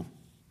Islam.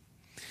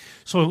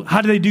 So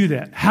how do they do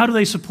that? How do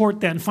they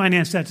support that and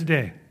finance that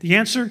today? The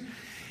answer,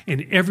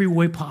 in every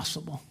way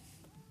possible.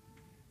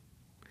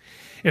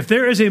 If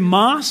there is a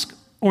mosque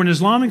or an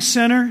Islamic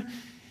center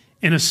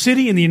in a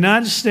city in the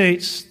United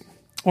States,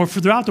 or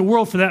throughout the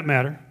world for that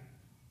matter,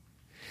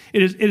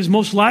 it has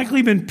most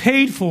likely been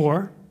paid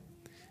for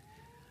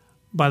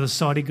by the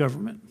Saudi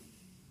government.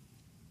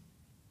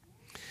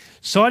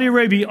 Saudi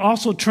Arabia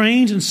also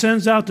trains and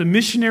sends out the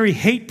missionary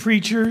hate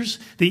preachers,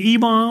 the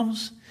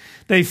imams.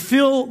 They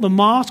fill the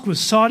mosque with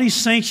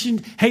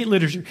Saudi-sanctioned hate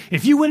literature.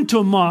 If you went into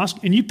a mosque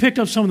and you picked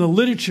up some of the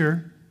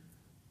literature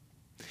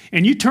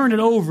and you turned it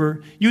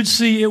over, you'd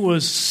see it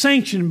was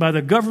sanctioned by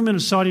the government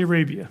of Saudi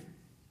Arabia.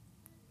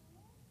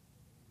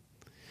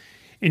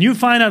 And you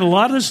find out a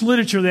lot of this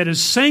literature that is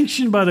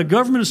sanctioned by the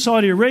government of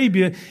Saudi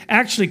Arabia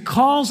actually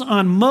calls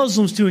on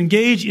Muslims to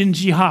engage in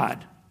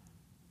jihad.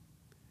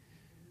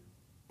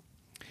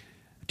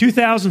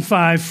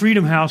 2005,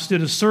 Freedom House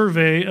did a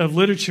survey of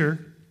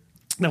literature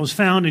that was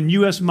found in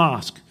U.S.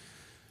 mosques.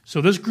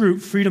 So this group,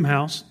 Freedom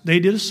House, they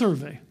did a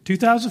survey,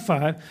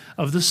 2005,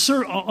 of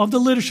the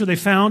literature they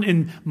found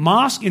in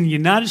mosques in the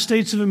United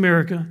States of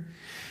America.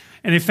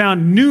 And they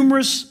found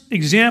numerous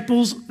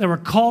examples that were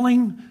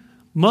calling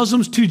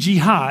Muslims to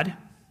jihad.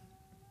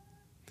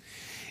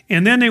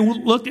 And then they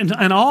looked,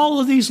 and all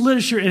of these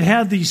literature, it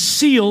had the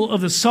seal of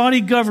the Saudi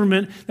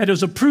government that it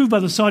was approved by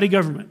the Saudi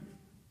government.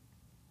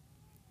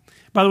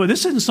 By the way,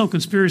 this isn't some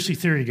conspiracy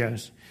theory,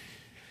 guys.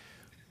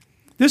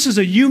 This is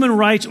a human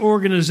rights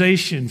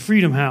organization,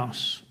 Freedom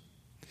House.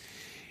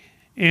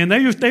 And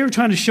they were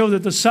trying to show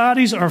that the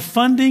Saudis are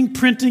funding,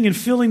 printing, and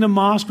filling the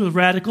mosque with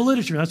radical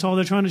literature. That's all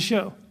they're trying to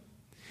show.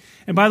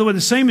 And by the way, the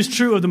same is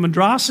true of the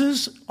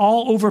madrasas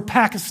all over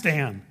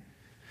Pakistan,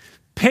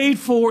 paid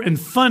for and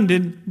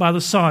funded by the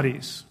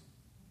Saudis.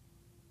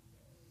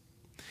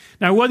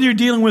 Now, whether you're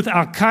dealing with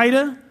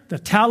Al-Qaeda, the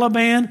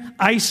Taliban,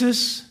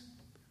 ISIS,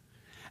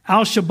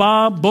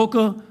 Al-Shabaab,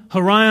 Boko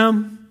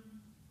Haram,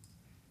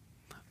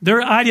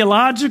 their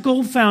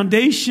ideological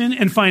foundation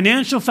and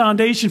financial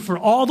foundation for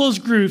all those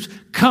groups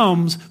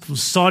comes from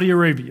Saudi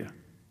Arabia.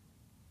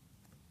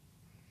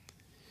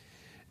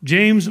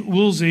 James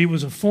Woolsey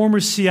was a former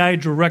CIA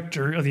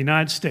director of the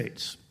United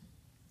States.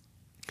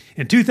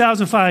 In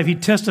 2005, he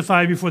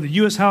testified before the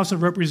U.S. House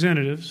of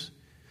Representatives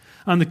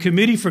on the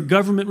Committee for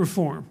Government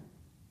Reform.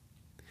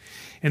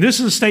 And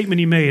this is a statement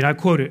he made. I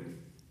quote it.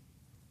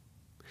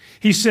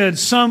 He said,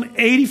 some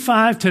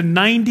 $85 to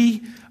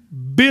 $90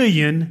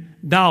 billion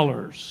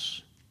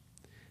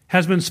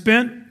has been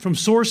spent from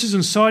sources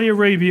in Saudi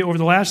Arabia over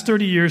the last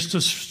 30 years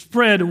to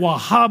spread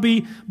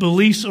Wahhabi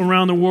beliefs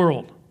around the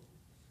world.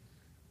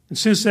 And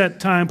since that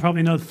time,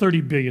 probably another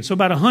 30 billion. So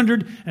about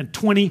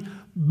 120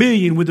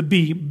 billion with a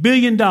B, $1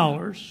 billion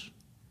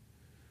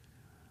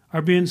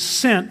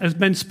has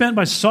been spent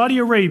by Saudi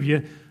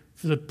Arabia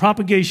for the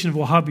propagation of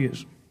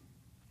Wahhabism.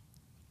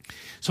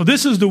 So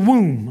this is the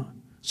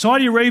womb.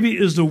 Saudi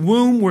Arabia is the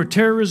womb where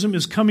terrorism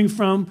is coming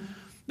from.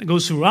 It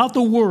goes throughout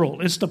the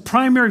world. It's the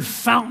primary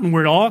fountain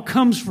where it all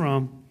comes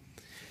from.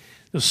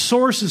 The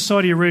source is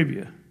Saudi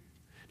Arabia.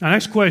 Now,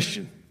 next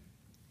question.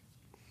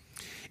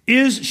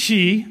 Is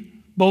she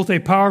both a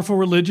powerful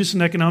religious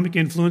and economic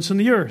influence on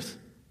the earth?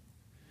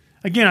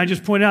 Again, I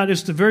just pointed out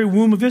it's the very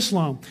womb of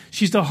Islam.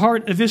 She's the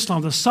heart of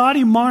Islam. The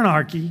Saudi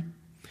monarchy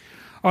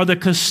are the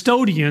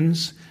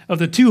custodians of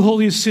the two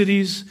holiest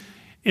cities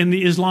in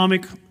the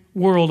Islamic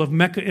world of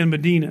Mecca and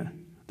Medina.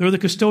 They're the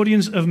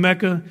custodians of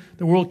Mecca,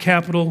 the world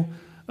capital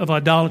of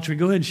idolatry.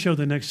 Go ahead and show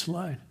the next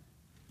slide.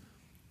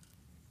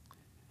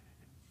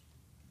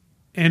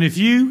 And if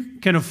you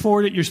can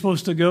afford it, you're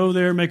supposed to go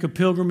there, make a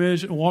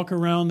pilgrimage, and walk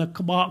around the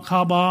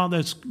Kaaba,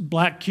 that's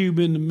black cube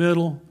in the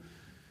middle,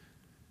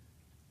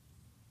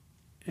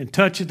 and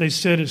touch it. They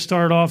said it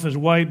started off as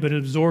white, but it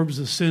absorbs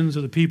the sins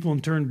of the people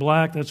and turned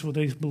black. That's what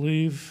they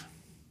believe.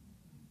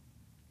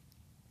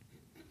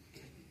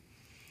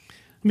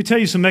 Let me tell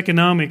you some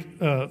economic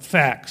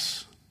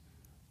facts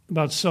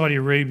about Saudi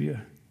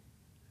Arabia.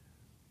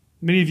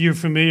 Many of you are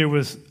familiar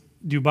with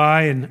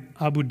Dubai and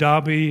Abu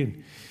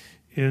Dhabi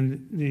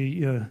and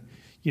the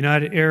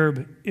United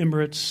Arab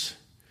Emirates.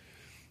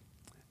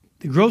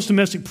 The gross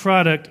domestic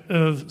product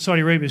of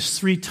Saudi Arabia is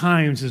 3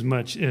 times as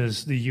much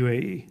as the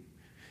UAE.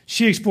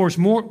 She exports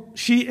more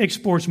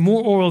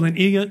oil than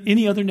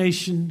any other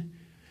nation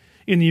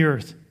in the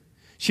earth.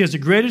 She has the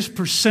greatest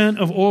percent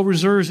of oil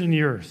reserves in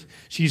the earth.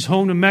 She's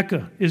home to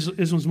Mecca,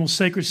 Islam's most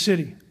sacred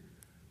city.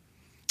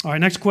 All right,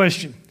 next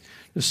question.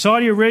 Does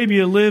Saudi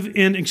Arabia live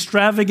in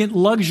extravagant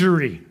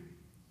luxury?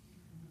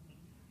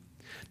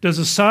 Does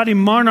the Saudi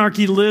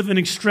monarchy live in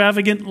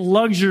extravagant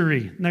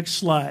luxury? Next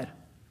slide.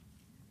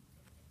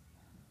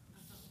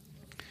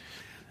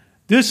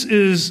 This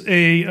is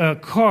a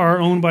car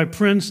owned by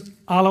Prince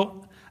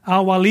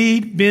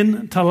Al-Walid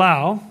bin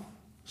Talal,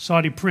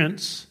 Saudi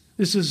prince.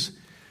 This is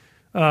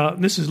a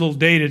little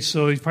dated,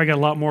 so he's probably got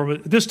a lot more.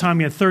 But this time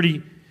he had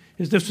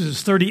this was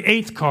his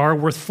 38th car,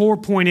 worth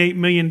 $4.8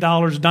 million,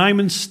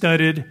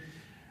 diamond-studded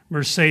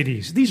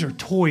Mercedes. These are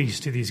toys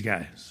to these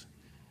guys.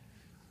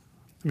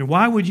 I mean,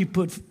 why would you have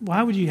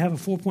a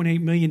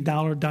 $4.8 million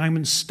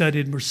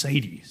diamond-studded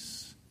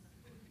Mercedes?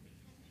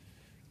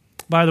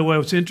 By the way,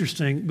 what's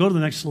interesting, go to the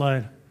next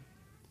slide.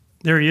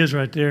 There he is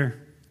right there.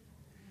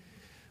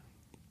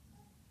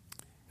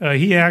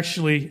 He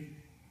actually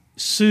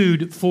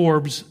sued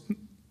Forbes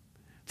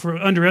for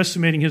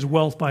underestimating his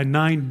wealth by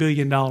 $9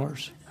 billion.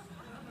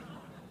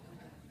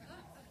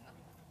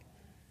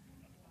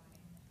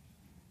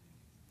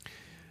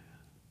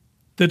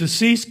 The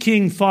deceased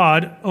King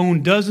Fahd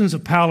owned dozens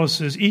of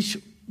palaces. Each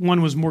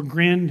one was more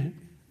grand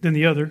than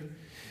the other.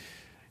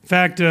 In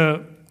fact,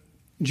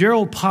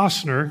 Gerald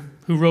Posner,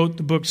 who wrote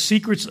the book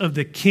Secrets of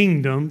the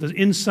Kingdom, the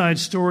inside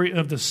story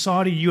of the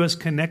Saudi-U.S.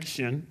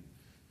 connection,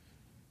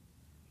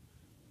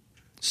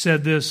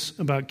 said this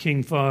about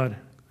King Fahd,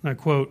 and I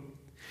quote,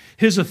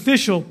 "His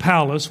official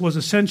palace was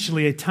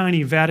essentially a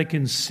tiny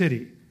Vatican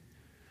city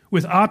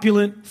with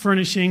opulent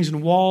furnishings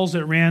and walls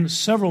that ran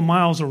several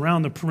miles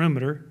around the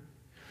perimeter.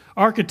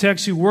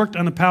 Architects who worked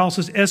on the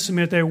palaces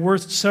estimate they were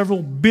worth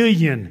several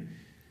billion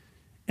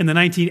in the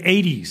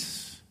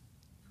 1980s.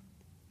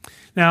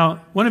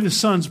 Now, one of his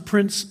sons,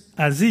 Prince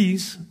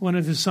Aziz,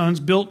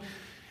 built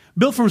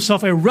for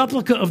himself a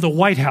replica of the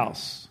White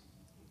House,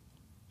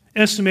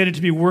 estimated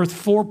to be worth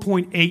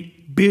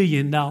 $4.8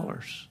 billion.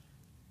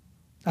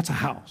 That's a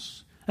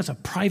house. That's a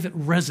private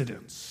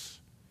residence.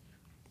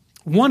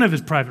 One of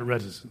his private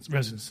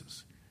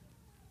residences.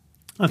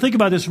 Now, think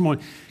about this for a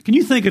moment. Can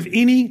you think of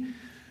any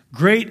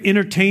great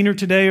entertainer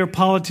today or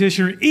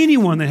politician or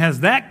anyone that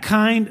has that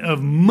kind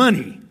of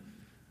money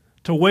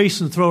to waste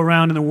and throw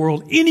around in the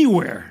world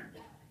anywhere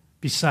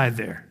beside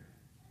there?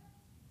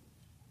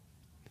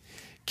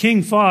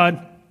 King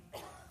Fahd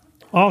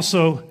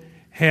also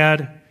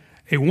had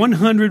a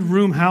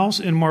 100-room house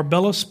in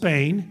Marbella,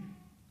 Spain,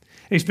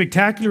 a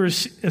spectacular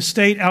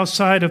estate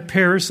outside of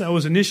Paris that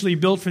was initially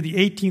built for the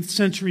 18th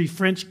century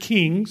French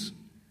kings,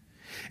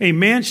 a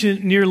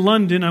mansion near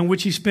London on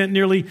which he spent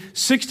nearly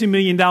 $60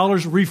 million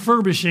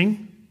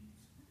refurbishing,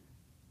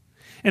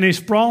 and a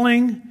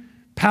sprawling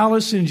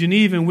palace in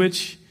Geneva in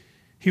which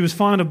he was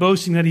fond of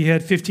boasting that he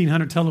had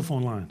 1,500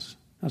 telephone lines.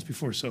 That's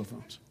before cell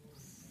phones.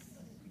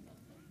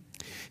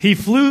 He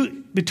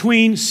flew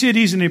between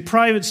cities in a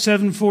private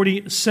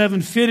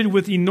 747 fitted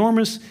with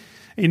enormous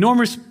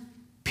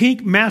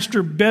pink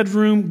master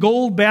bedroom,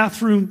 gold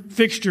bathroom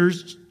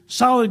fixtures,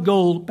 solid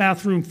gold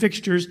bathroom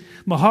fixtures,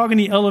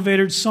 mahogany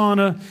elevators,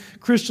 sauna,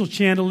 crystal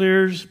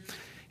chandeliers.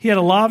 He had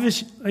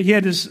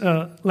this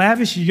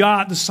lavish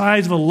yacht the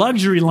size of a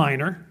luxury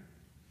liner.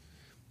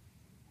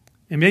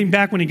 And maybe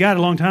back when he got it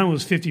a long time, it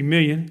was $50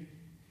 million.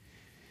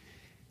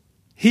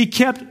 He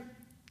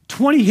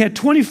had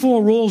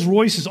 24 Rolls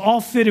Royces, all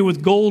fitted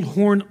with gold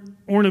horn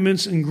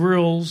ornaments and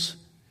grills,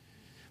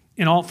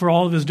 for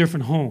all of his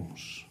different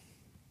homes.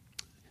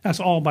 That's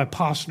all by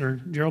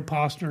Posner, Gerald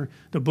Posner.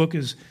 The book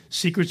is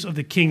Secrets of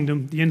the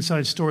Kingdom, the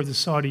inside story of the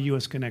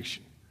Saudi-U.S.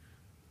 connection.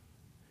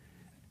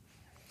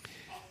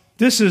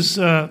 This is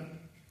the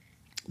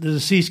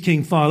deceased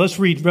King Fahd. Let's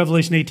read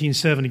Revelation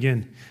 18:7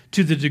 again.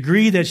 To the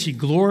degree that she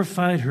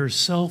glorified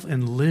herself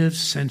and lived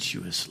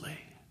sensuously.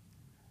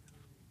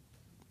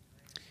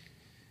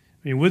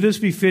 I mean, would this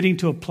be fitting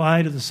to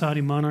apply to the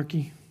Saudi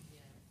monarchy?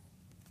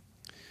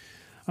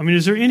 I mean,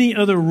 is there any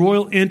other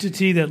royal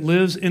entity that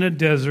lives in a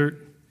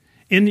desert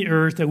in the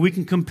earth that we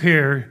can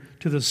compare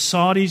to the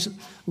Saudis'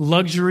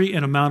 luxury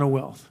and amount of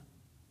wealth?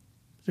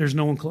 There's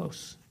no one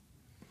close.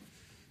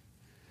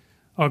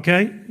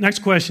 Okay, next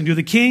question. Do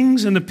the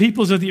kings and the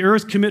peoples of the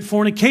earth commit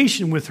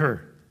fornication with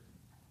her?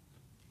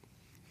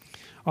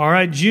 All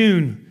right,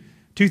 June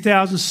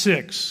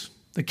 2006,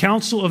 the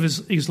Council of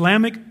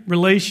Islamic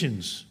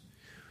Relations,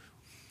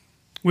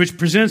 which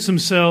presents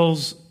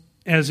themselves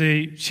as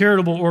a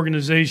charitable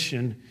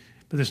organization,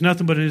 but there's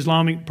nothing but an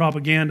Islamic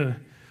propaganda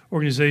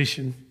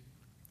organization.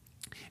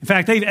 In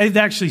fact, they've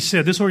actually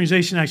said, this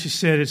organization actually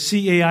said, it's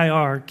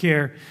CAIR,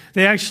 CARE,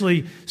 they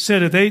actually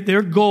said that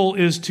their goal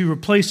is to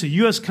replace the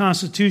U.S.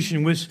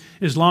 Constitution with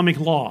Islamic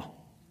law.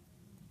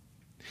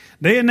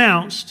 They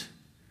announced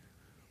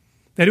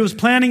that it was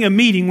planning a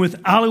meeting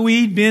with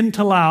Alawid bin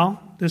Talal,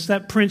 that's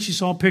that prince you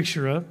saw a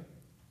picture of,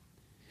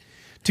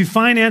 to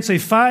finance a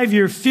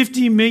 5-year,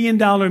 $50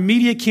 million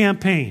media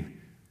campaign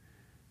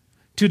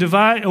to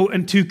divide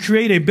and to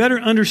create a better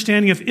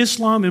understanding of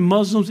Islam and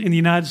Muslims in the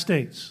United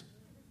States.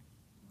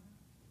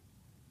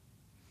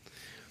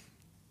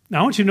 Now,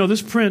 I want you to know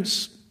this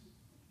prince,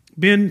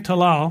 bin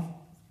Talal,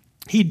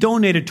 he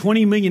donated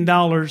 $20 million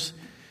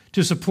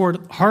to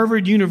support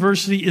Harvard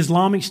University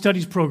Islamic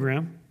Studies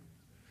program.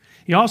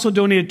 He also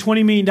donated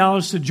 $20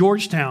 million to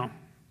Georgetown.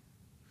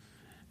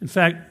 In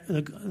fact,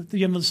 do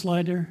you have another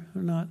slide there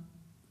or not?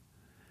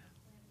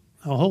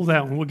 I'll hold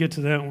that one. We'll get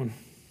to that one.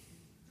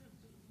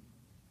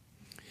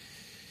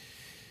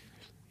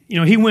 You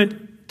know,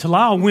 Prince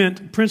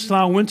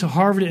Talal went to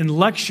Harvard and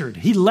lectured.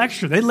 He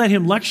lectured. They let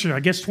him lecture. I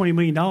guess $20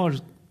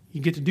 million,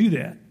 you get to do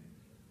that.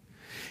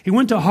 He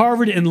went to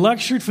Harvard and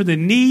lectured for the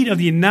need of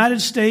the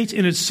United States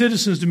and its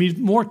citizens to be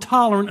more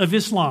tolerant of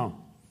Islam.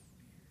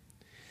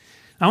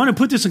 I want to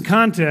put this in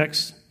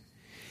context.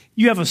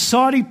 You have a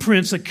Saudi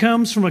prince that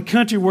comes from a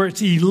country where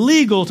it's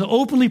illegal to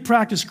openly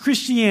practice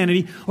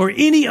Christianity or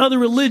any other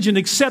religion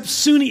except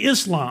Sunni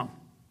Islam.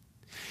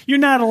 You're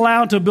not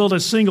allowed to build a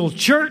single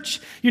church.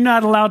 You're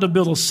not allowed to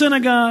build a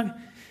synagogue.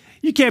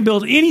 You can't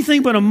build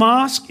anything but a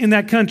mosque in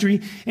that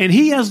country. And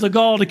he has the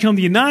gall to come to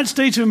the United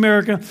States of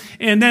America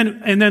and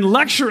then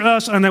lecture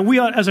us on that we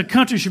as a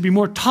country should be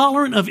more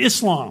tolerant of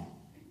Islam.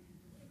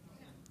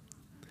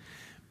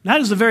 That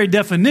is the very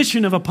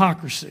definition of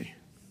hypocrisy.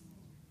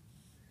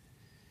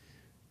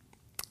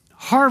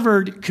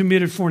 Harvard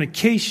committed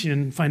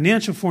fornication,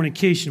 financial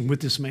fornication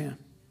with this man.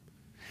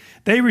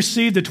 They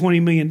received the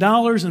 $20 million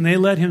and they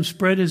let him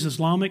spread his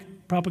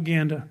Islamic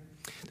propaganda.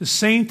 The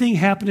same thing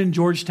happened in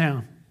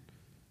Georgetown.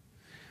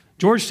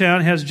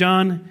 Georgetown has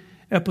John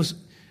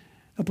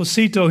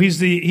Esposito. He's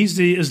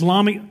the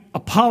Islamic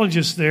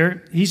apologist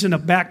there. He's in the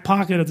back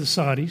pocket of the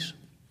Saudis.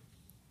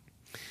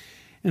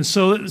 And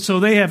so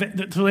they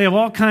have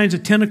all kinds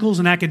of tentacles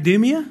in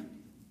academia,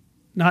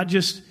 not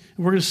just,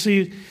 we're going to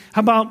see,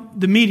 how about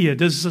the media?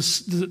 Is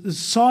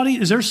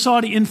there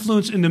Saudi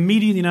influence in the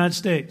media in the United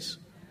States?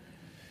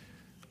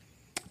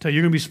 I'll tell you,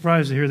 you're going to be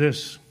surprised to hear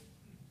this.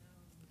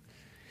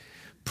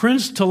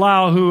 Prince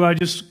Talal, who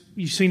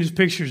you've seen his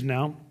pictures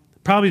now,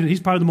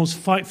 he's probably the most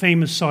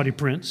famous Saudi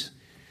prince.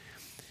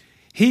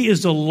 He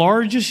is the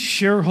largest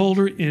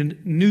shareholder in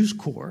News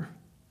Corp,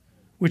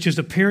 which is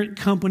the parent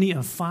company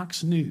of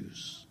Fox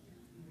News.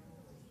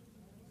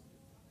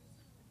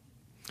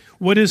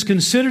 What is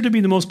considered to be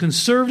the most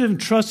conservative and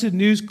trusted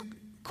news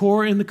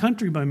corps in the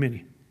country by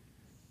many.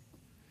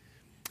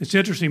 It's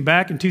interesting,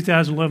 back in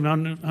 2011, I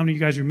don't know how many of you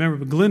guys remember,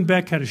 but Glenn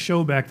Beck had a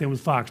show back then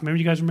with Fox. Remember,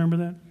 you guys remember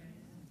that?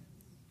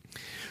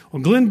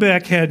 Well, Glenn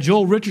Beck had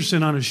Joel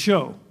Richardson on his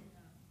show.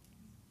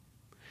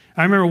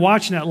 I remember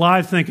watching that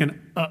live thinking,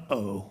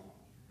 uh-oh.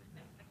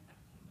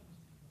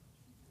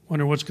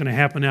 Wonder what's going to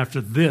happen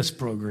after this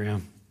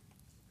program.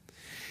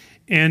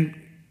 And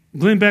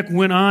Glenn Beck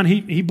went on.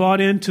 He bought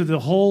into the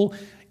whole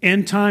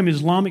end-time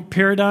Islamic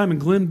paradigm, and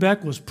Glenn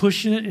Beck was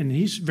pushing it, and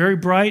he's very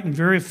bright and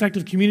very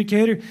effective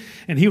communicator,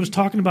 and he was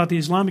talking about the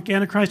Islamic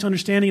Antichrist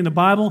understanding in the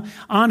Bible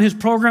on his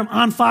program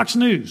on Fox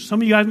News.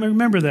 Some of you guys may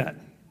remember that.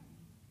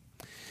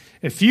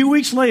 A few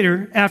weeks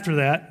later, after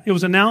that, it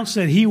was announced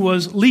that he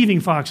was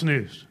leaving Fox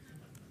News.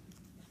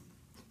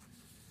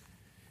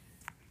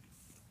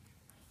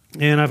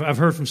 And I've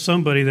heard from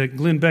somebody that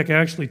Glenn Beck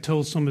actually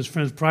told some of his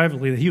friends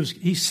privately that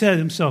he said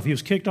himself he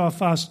was kicked off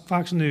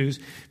Fox News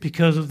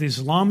because of the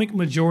Islamic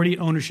majority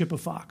ownership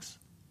of Fox.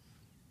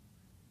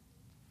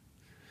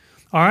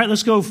 All right,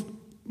 let's go a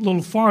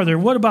little farther.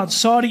 What about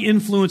Saudi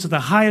influence at the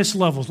highest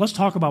levels? Let's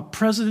talk about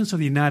presidents of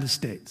the United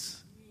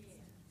States.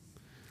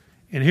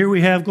 And here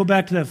we have, go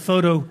back to that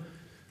photo.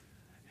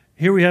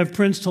 Here we have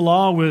Prince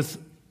Talal with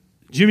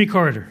Jimmy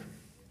Carter.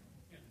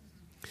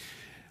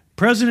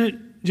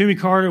 President Jimmy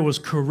Carter was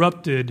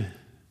corrupted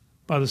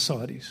by the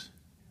Saudis.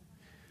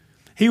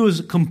 He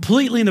was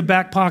completely in the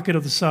back pocket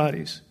of the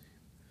Saudis.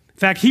 In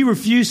fact, he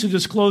refused to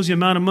disclose the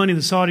amount of money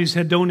the Saudis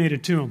had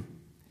donated to him.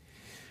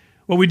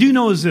 What we do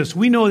know is this.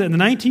 We know that in the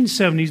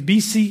 1970s,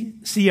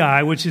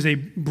 BCCI, which is a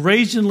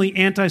brazenly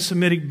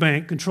anti-Semitic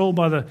bank controlled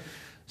by the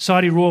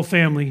Saudi royal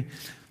family,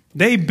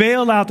 they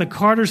bailed out the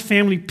Carter's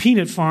family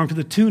peanut farm to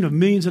the tune of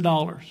millions of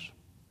dollars.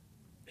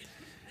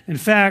 In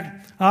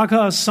fact,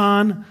 Agha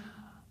Hassan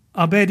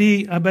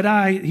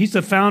Abedi, he's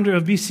the founder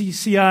of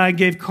BCCI,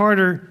 gave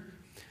Carter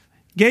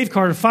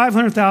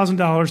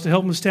 $500,000 to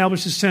help him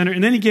establish his center,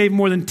 and then he gave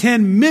more than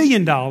 $10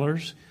 million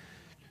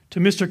to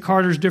Mr.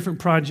 Carter's different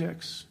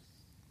projects.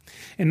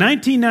 In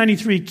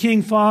 1993,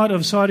 King Fahd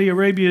of Saudi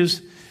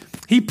Arabia's,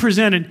 King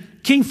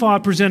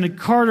Fahd presented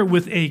Carter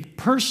with a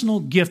personal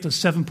gift of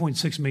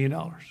 $7.6 million.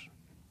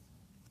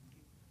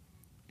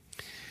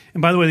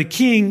 And by the way, the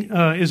king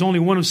is only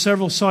one of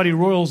several Saudi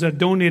royals that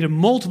donated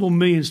multiple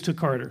millions to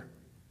Carter.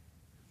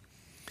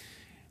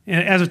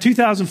 And as of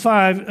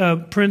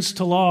 2005, Prince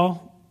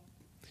Talal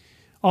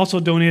also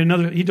donated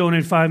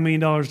 $5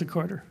 million to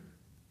Carter.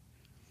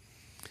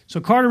 So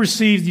Carter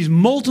received these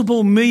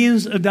multiple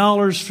millions of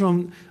dollars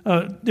from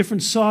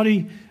different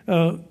Saudi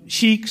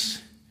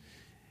sheiks.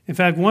 In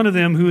fact, one of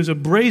them, who is a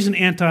brazen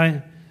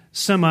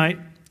anti-Semite,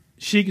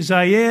 Sheikh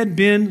Zayed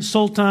bin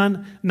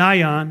Sultan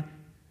Nahyan.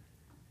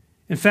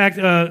 In fact,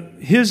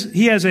 he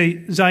has a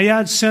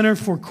Zayed Center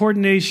for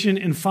Coordination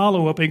and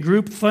Follow-Up, a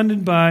group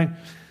funded by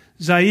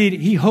Zayed.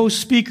 He hosts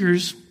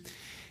speakers.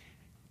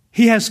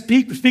 He has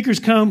speakers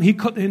come,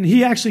 and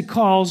he actually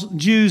calls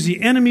Jews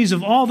the enemies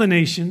of all the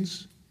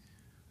nations.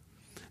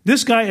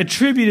 This guy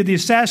attributed the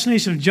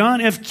assassination of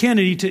John F.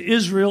 Kennedy to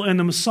Israel and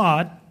the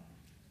Mossad.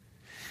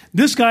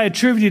 This guy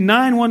attributed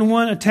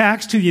 9/11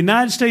 attacks to the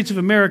United States of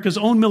America's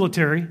own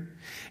military.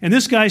 And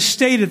this guy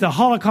stated the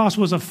Holocaust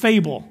was a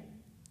fable.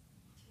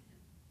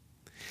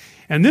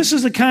 And this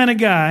is the kind of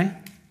guy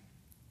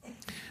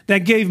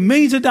that gave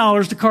millions of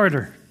dollars to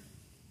Carter.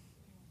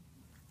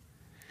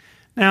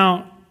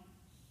 Now,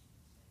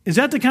 is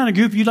that the kind of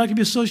group you'd like to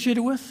be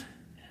associated with?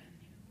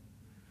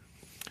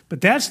 But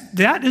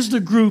that is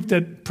the group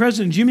that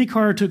President Jimmy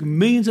Carter took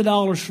millions of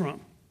dollars from.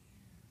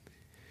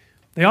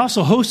 They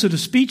also hosted a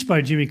speech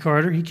by Jimmy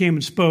Carter. He came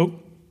and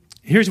spoke.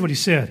 Here's what he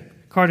said.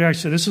 Carter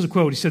actually said, this is a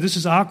quote. He said, "This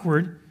is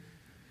awkward.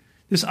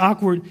 This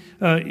awkward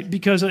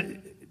because,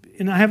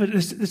 and I have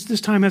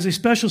this time has a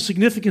special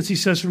significance," he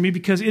says, "for me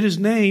because it is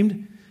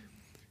named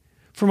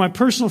for my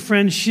personal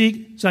friend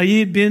Sheikh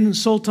Zayed bin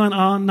Sultan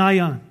Al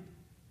Nahyan."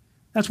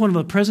 That's one of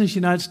the presidents of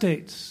the United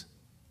States.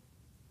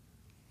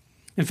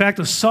 In fact,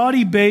 a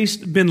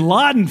Saudi-based bin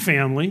Laden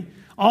family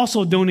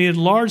also donated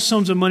large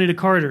sums of money to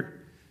Carter.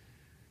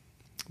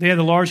 They had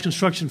a large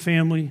construction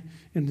family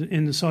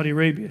in Saudi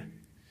Arabia.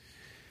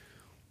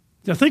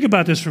 Now think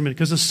about this for a minute,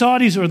 because the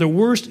Saudis are the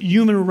worst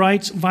human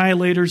rights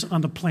violators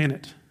on the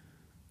planet.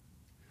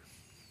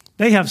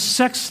 They have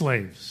sex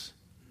slaves.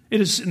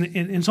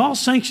 It's all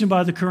sanctioned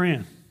by the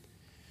Quran.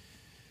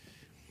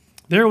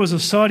 There was a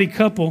Saudi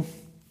couple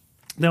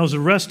that was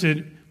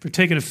arrested for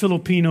taking a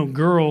Filipino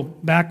girl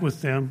back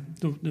with them.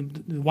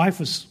 The wife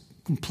was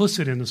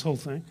complicit in this whole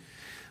thing.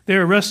 They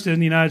were arrested in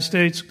the United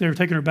States. They were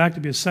taking her back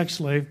to be a sex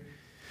slave.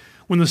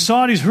 When the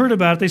Saudis heard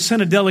about it, they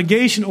sent a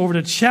delegation over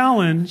to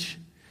challenge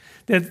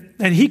that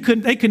they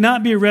could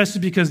not be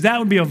arrested because that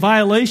would be a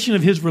violation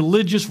of his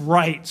religious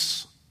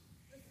rights.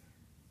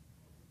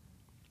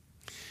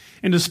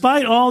 And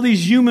despite all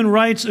these human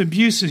rights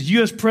abuses,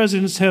 U.S.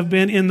 presidents have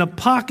been in the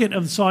pocket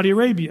of Saudi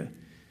Arabia.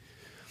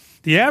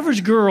 The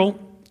average girl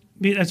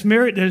that is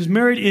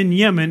married in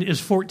Yemen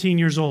is 14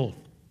 years old.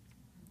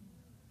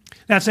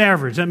 That's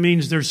average. That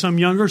means there's some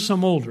younger,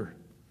 some older.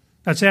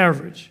 That's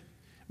average.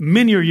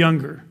 Many are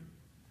younger.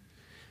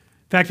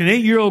 In fact, an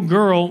 8-year-old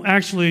girl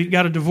actually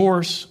got a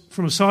divorce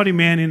from a Saudi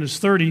man in his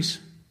 30s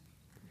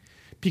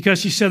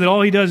because she said that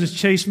all he does is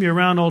chase me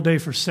around all day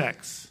for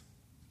sex.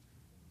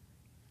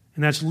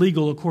 And that's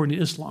legal according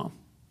to Islam.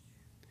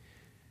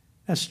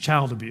 That's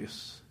child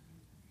abuse.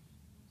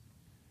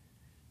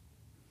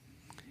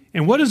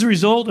 And what is the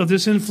result of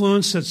this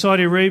influence that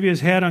Saudi Arabia has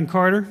had on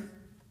Carter?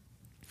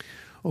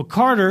 Well,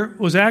 President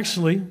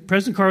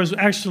Carter was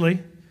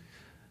actually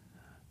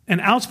an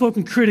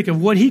outspoken critic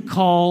of what he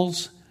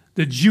calls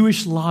the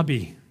Jewish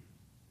lobby.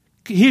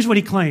 Here's what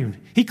he claimed.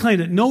 He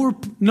claimed that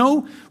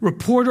no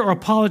reporter or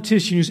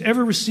politician who's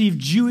ever received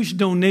Jewish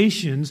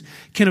donations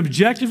can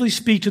objectively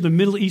speak to the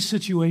Middle East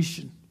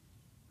situation.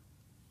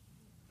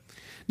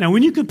 Now,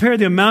 when you compare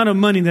the amount of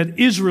money that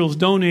Israel's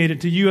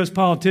donated to U.S.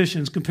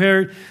 politicians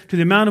compared to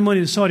the amount of money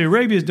that Saudi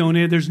Arabia has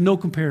donated, there's no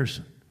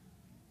comparison.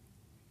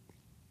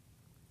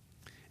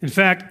 In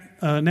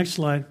fact, next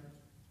slide.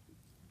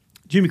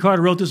 Jimmy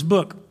Carter wrote this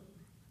book,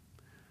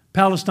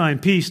 Palestine,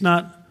 Peace,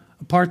 Not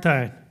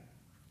Apartheid.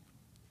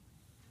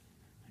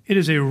 It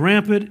is a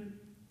rampant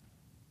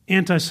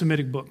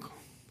anti-Semitic book.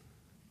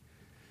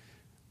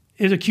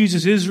 It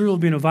accuses Israel of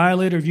being a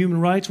violator of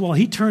human rights while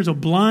he turns a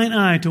blind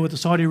eye to what the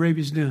Saudi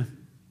Arabians do.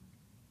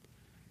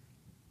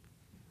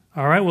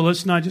 All right, well,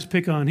 let's not just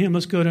pick on him.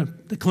 Let's go to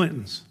the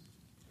Clintons.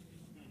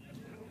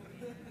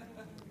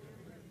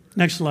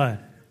 Next slide.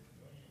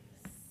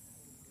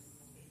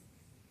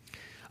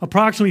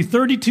 Approximately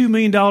 $32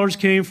 million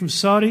came from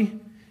Saudi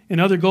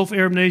and other Gulf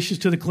Arab nations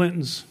to the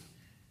Clintons.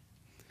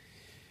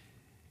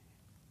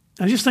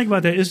 Now just think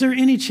about that. Is there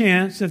any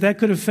chance that that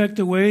could affect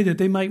the way that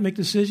they might make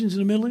decisions in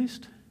the Middle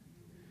East?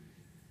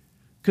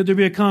 Could there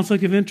be a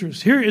conflict of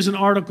interest? Here is an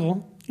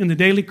article in the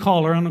Daily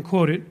Caller. I'm going to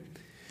quote it.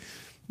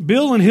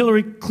 Bill and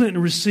Hillary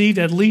Clinton received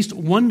at least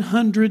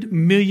 $100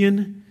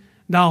 million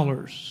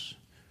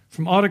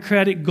from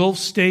autocratic Gulf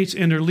states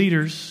and their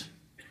leaders,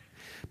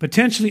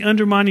 potentially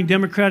undermining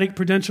Democratic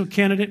presidential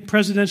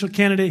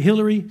candidate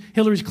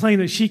Hillary's claim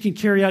that she can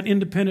carry out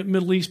independent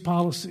Middle East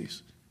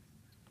policies.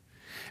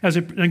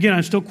 Again,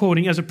 I'm still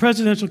quoting, as a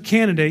presidential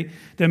candidate,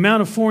 the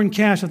amount of foreign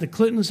cash that the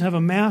Clintons have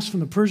amassed from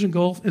the Persian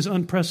Gulf is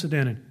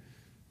unprecedented.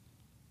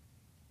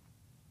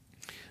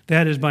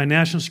 That is by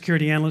national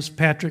security analyst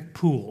Patrick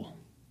Poole.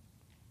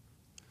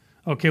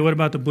 Okay, what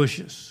about the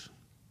Bushes?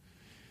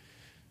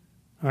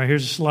 All right,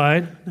 here's a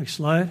slide. Next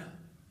slide.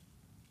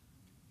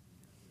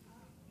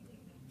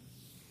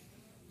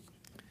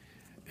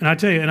 And I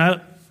tell you,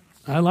 and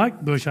I like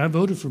Bush. I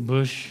voted for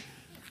Bush.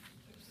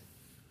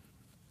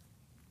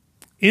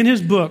 In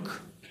his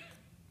book,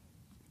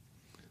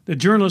 the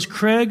journalist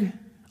Craig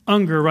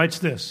Unger writes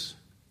this,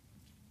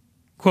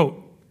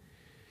 quote,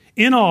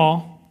 in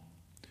all,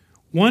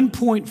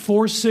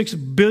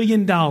 $1.46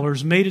 billion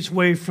made its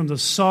way from the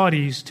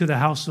Saudis to the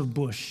House of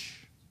Bush.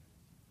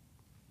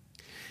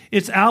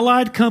 Its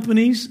allied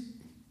companies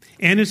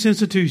and its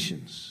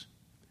institutions.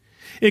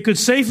 It could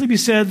safely be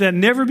said that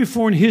never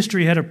before in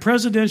history had a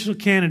presidential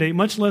candidate,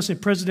 much less a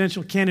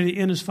presidential candidate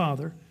in his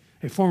father,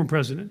 a former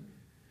president,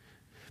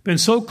 been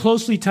so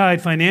closely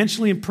tied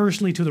financially and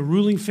personally to the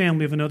ruling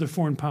family of another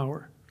foreign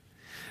power.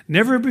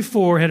 Never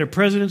before had a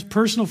president's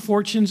personal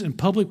fortunes and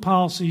public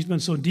policies been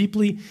so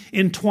deeply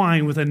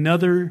entwined with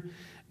another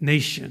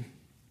nation.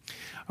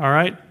 All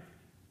right?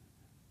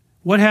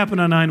 What happened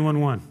on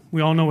 9/11?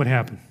 We all know what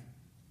happened,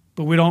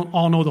 but we don't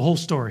all know the whole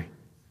story.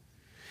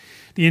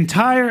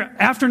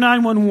 After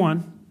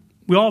 9/11,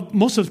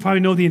 most of us probably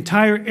know the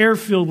entire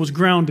airfield was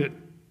grounded.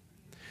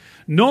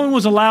 No one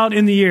was allowed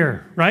in the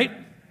air, right?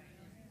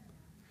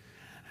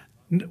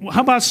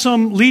 How about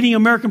some leading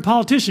American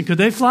politician? Could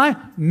they fly?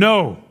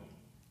 No.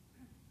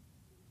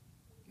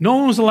 No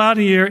one was allowed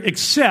in the air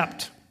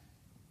except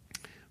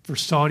for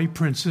Saudi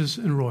princes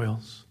and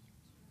royals.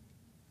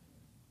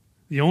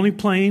 The only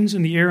planes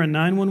in the air on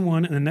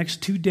 9/11 in the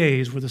next 2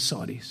 days were the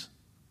Saudis.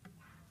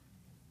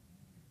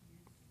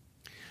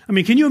 I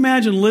mean, can you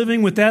imagine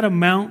living with that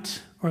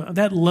amount or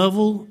that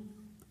level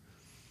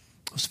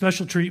of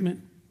special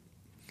treatment?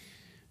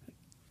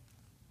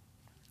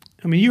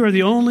 I mean, you are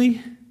the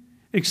only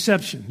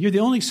exception. You're the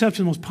only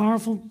exception, the most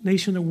powerful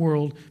nation in the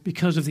world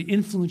because of the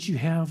influence you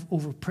have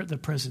over the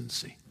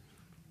presidency.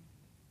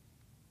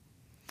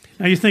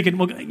 Now you're thinking,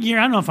 well, yeah,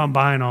 I don't know if I'm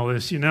buying all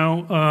this,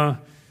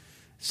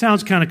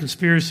 sounds kind of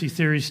conspiracy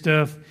theory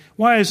stuff.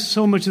 Why is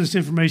so much of this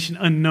information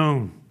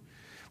unknown?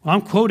 Well,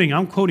 I'm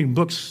quoting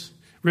books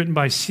written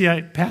by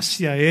past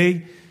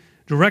CIA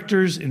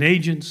directors and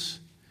agents.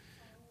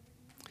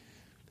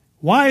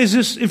 Why is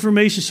this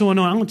information so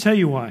unknown? I'm going to tell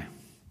you why.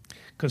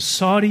 Because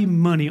Saudi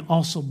money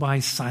also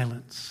buys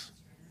silence.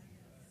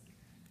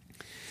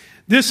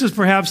 This is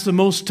perhaps the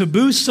most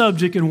taboo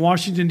subject in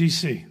Washington,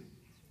 D.C.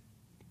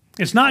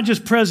 It's not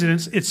just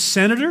presidents, it's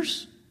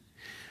senators,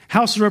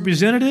 House of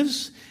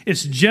Representatives,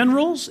 it's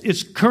generals,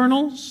 it's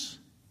colonels.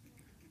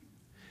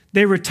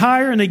 They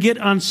retire and they get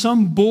on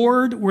some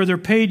board where they're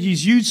paid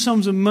these huge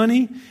sums of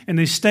money and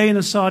they stay in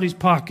the Saudis'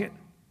 pocket.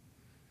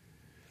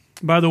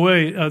 By the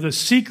way, the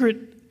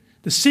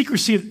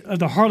secrecy of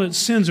the harlot's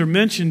sins are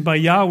mentioned by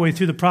Yahweh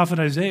through the prophet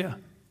Isaiah.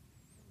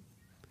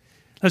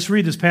 Let's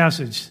read this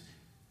passage.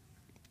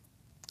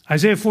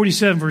 Isaiah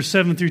 47, verse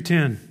 7 through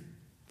 10.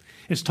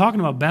 It's talking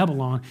about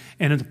Babylon,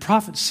 and the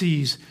prophet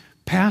sees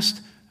past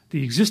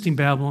the existing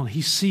Babylon,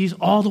 he sees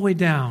all the way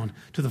down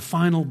to the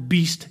final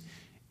beast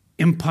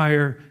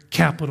empire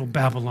capital,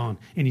 Babylon.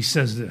 And he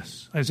says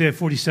this, Isaiah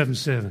 47,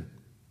 7.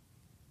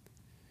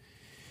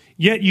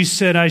 Yet you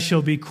said, I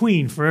shall be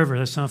queen forever.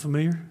 That sound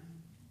familiar?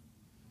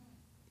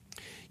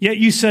 Yet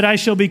you said, I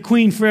shall be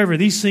queen forever.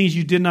 These things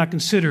you did not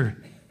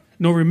consider,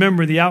 nor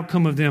remember the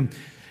outcome of them.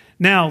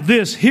 Now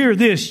hear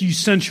this, you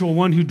sensual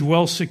one who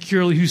dwells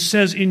securely, who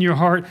says in your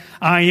heart,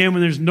 I am,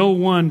 and there's no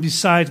one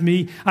besides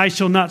me. I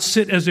shall not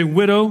sit as a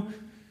widow,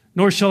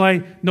 nor shall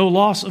I know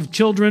loss of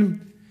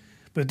children.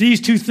 But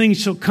these two things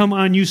shall come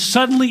on you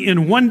suddenly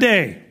in one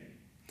day.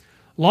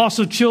 Loss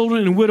of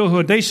children and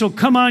widowhood. They shall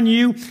come on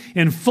you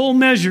in full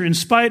measure in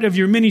spite of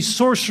your many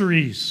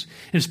sorceries,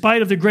 in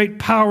spite of the great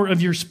power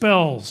of your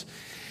spells.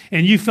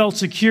 And you felt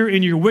secure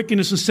in your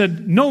wickedness and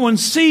said, no one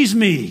sees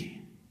me.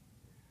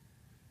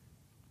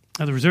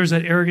 In other words, there's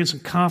that arrogance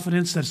and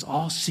confidence that's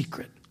all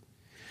secret.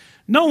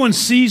 No one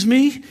sees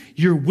me.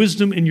 Your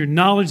wisdom and your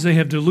knowledge, they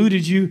have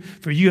deluded you,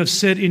 for you have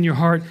said in your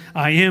heart,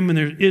 I am, and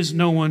there is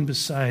no one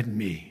beside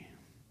me.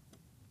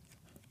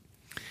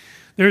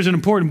 There's an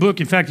important book.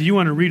 In fact, if you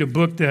want to read a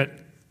book that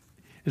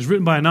is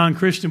written by a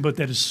non-Christian, but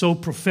that is so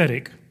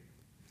prophetic,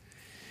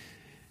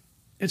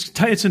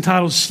 it's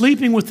entitled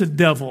Sleeping with the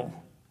Devil,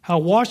 How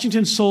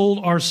Washington Sold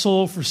Our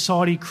Soul for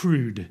Saudi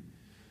Crude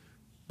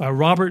by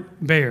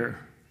Robert Baer,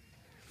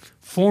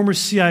 former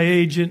CIA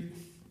agent.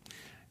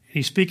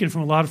 He's speaking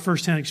from a lot of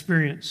firsthand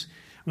experience.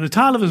 And the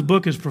title of his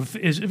book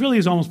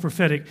is almost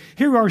prophetic.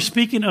 Here we are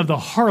speaking of the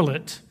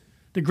harlot,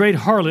 the great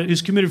harlot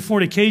who's committed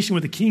fornication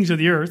with the kings of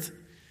the earth.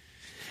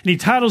 And he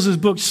titles his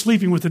book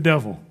Sleeping with the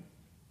Devil.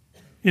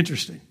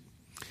 Interesting.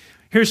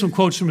 Here's some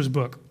quotes from his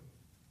book.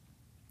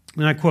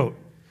 And I quote,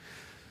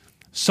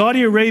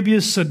 Saudi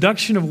Arabia's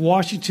seduction of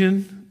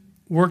Washington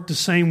worked the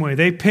same way.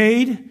 They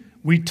paid,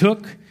 we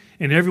took,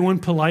 and everyone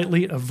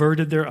politely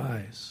averted their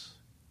eyes.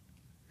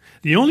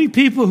 The only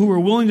people who were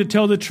willing to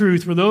tell the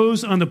truth were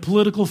those on the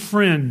political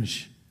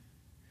fringe.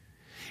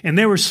 And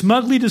they were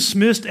smugly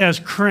dismissed as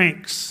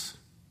cranks.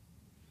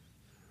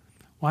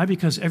 Why?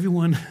 Because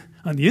everyone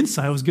on the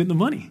inside was getting the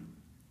money.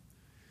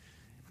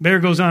 Baer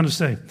goes on to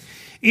say,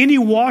 any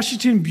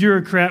Washington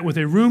bureaucrat with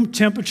a room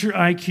temperature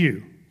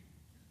IQ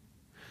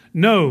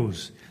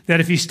knows that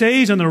if he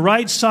stays on the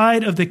right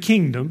side of the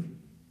kingdom,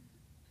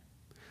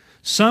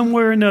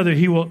 somewhere or another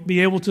he will be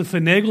able to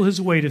finagle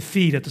his way to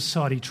feed at the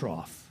Saudi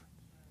trough.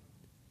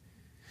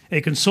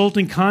 A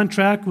consulting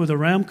contract with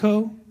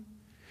Aramco,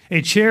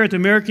 a chair at the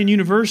American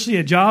University,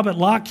 a job at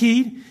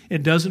Lockheed,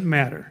 it doesn't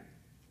matter.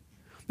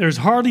 There's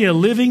hardly a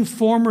living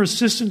former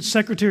Assistant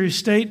Secretary of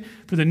State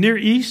for the Near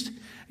East,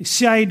 a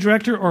CIA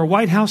director or a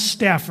White House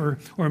staffer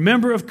or a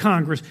member of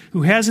Congress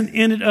who hasn't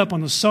ended up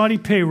on the Saudi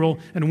payroll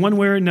in one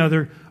way or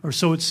another, or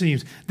so it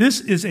seems. This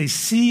is a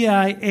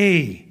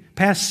CIA,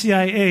 past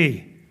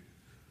CIA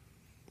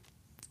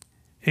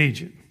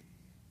agent.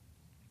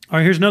 All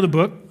right, here's another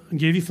book I'll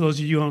give you for those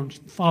of you who want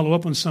to follow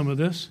up on some of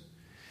this.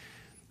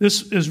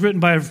 This is written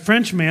by a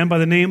French man by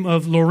the name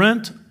of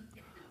Laurent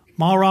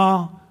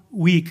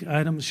Maraweek.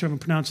 I'm not sure if I'm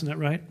pronouncing that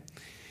right.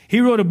 He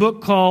wrote a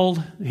book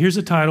called, here's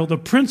the title, The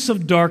Prince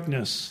of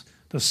Darkness,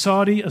 The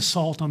Saudi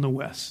Assault on the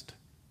West.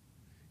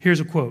 Here's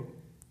a quote.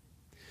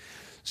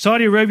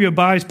 Saudi Arabia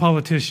buys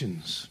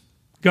politicians,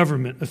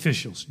 government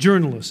officials,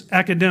 journalists,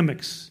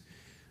 academics,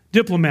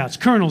 diplomats,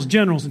 colonels,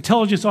 generals,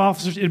 intelligence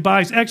officers. It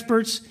buys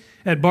experts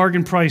at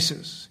bargain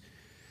prices.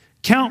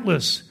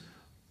 Countless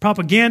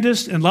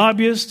propagandists and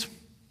lobbyists.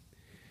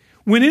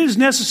 When it is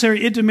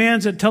necessary, it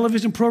demands that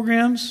television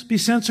programs be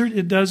censored.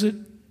 It does it.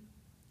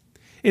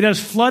 It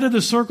has flooded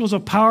the circles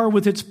of power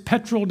with its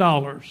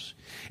petrodollars.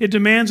 It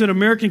demands that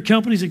American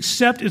companies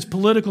accept its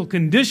political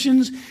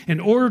conditions in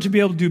order to be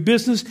able to do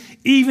business,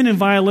 even in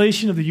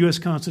violation of the U.S.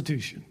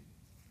 Constitution.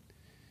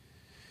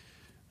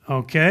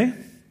 Okay.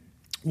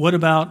 What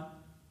about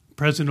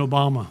President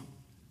Obama?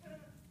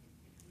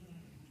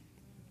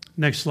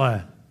 Next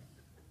slide.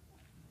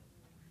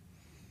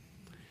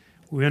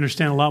 We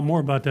understand a lot more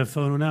about that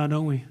photo now,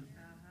 don't we?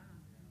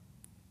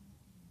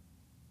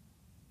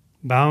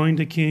 Bowing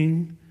to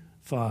King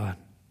Fahd.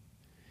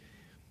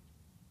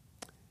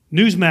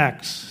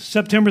 Newsmax,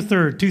 September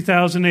 3rd,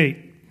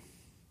 2008,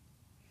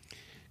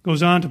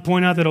 goes on to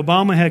point out that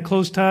Obama had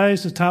close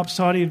ties to top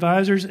Saudi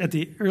advisors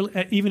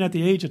even at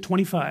the age of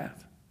 25.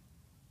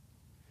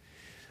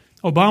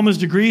 Obama's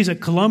degrees at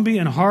Columbia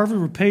and Harvard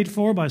were paid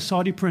for by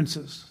Saudi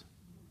princes.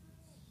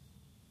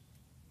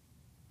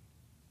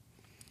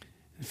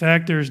 In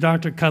fact, there's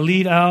Dr.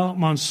 Khalid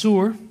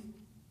al-Mansour.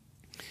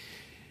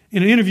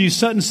 In an interview,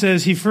 Sutton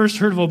says he first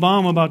heard of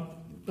Obama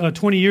about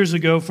 20 years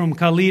ago from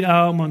Khalid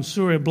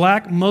al-Mansour, a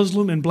black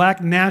Muslim and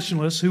black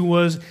nationalist who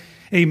was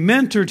a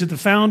mentor to the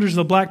founders of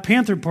the Black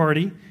Panther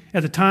Party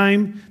at the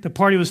time the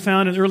party was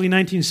founded in the early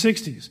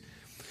 1960s.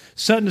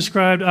 Sutton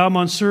described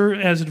al-Mansour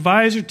as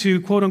advisor to,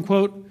 quote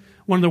unquote,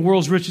 one of the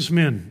world's richest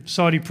men,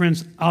 Saudi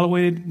Prince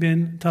Alwaleed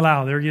bin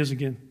Talal. There he is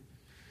again.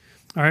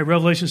 All right,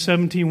 Revelation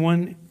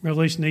 17:1,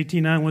 Revelation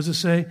 18:9, what does it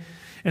say?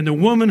 And the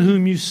woman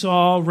whom you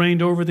saw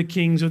reigned over the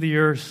kings of the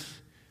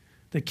earth.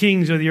 The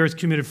kings of the earth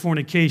committed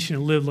fornication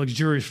and lived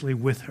luxuriously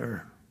with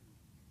her.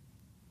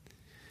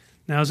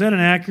 Now, is that an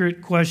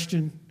accurate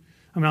question?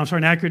 An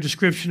accurate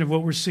description of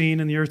what we're seeing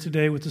in the earth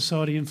today with the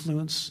Saudi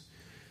influence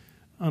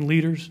on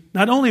leaders?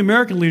 Not only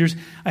American leaders.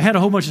 I had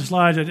a whole bunch of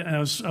slides. I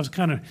was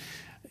kind of,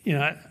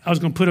 I was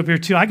going to put up here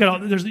too.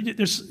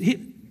 There's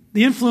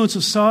the influence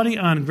of Saudi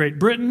on Great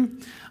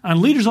Britain, on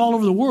leaders all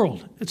over the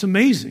world. It's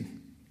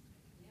amazing.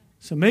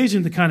 It's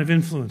amazing the kind of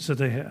influence that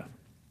they have.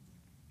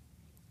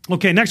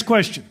 Okay, next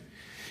question.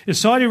 Is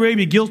Saudi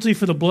Arabia guilty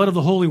for the blood of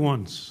the holy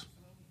ones?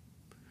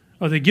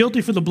 Are they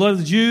guilty for the blood of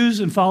the Jews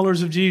and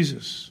followers of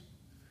Jesus?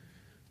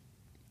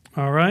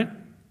 All right.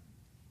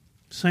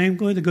 Same.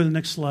 Go ahead and go to the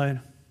next slide.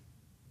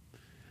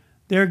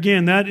 There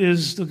again, that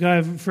is the guy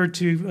I've referred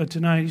to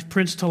tonight. He's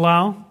Prince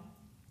Talal.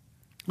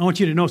 I want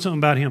you to know something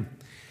about him.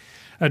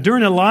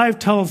 During a live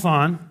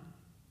telethon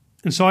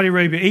in Saudi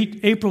Arabia,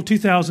 April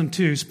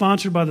 2002,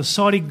 sponsored by the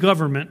Saudi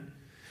government,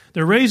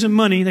 they're raising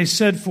money, they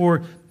said,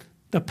 for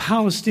the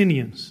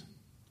Palestinians.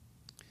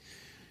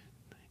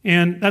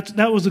 And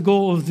that was the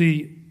goal of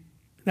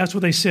that's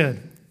what they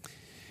said.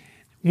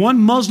 One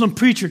Muslim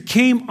preacher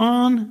came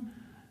on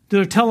the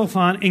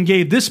telethon and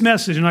gave this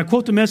message, and I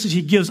quote the message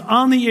he gives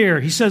on the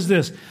air. He says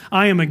this: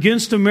 I am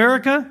against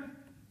America.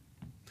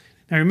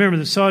 Now remember,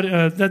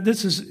 that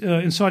this is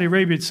in Saudi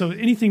Arabia, so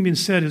anything being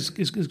said is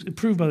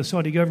approved by the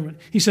Saudi government.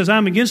 He says,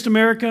 I'm against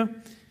America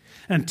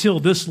until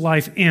this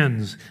life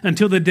ends,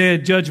 until the day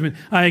of judgment.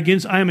 I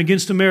am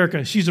against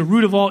America. She's the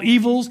root of all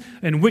evils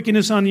and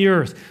wickedness on the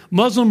earth.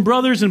 Muslim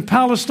brothers in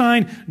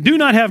Palestine do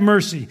not have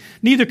mercy,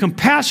 neither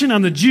compassion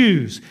on the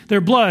Jews.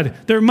 Their blood,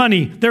 their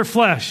money, their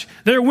flesh.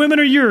 Their women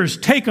are yours.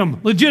 Take them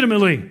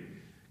legitimately.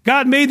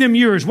 God made them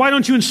yours. Why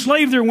don't you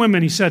enslave their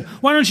women, he said.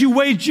 Why don't you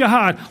wage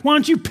jihad? Why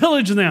don't you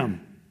pillage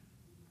them?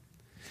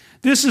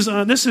 This is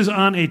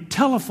on a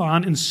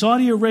telephone in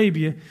Saudi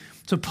Arabia,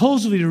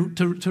 supposedly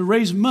to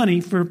raise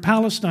money for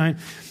Palestine.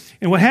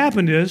 And what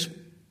happened is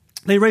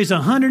they raised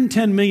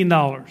 $110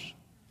 million.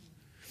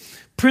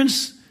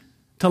 Prince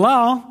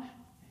Talal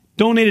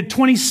donated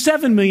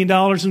 $27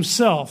 million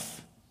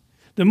himself.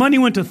 The money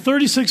went to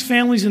 36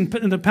 families in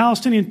the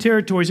Palestinian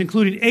territories,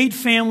 including 8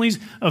 families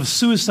of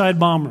suicide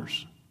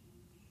bombers.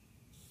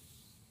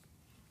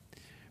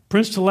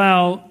 Prince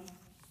Talal,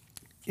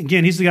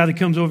 again, he's the guy that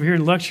comes over here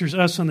and lectures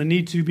us on the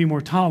need to be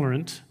more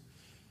tolerant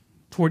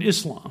toward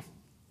Islam.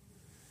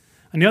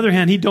 On the other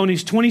hand, he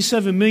donates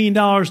 $27 million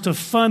to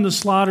fund the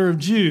slaughter of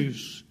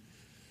Jews.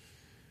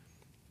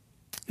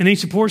 And he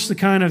supports the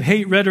kind of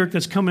hate rhetoric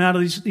that's coming out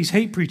of these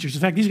hate preachers.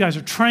 In fact, these guys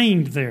are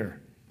trained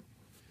there.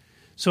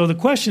 So the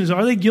question is,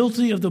 are they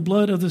guilty of the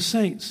blood of the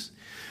saints?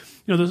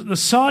 You know, the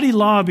Saudi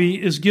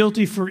lobby is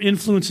guilty for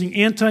influencing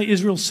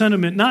anti-Israel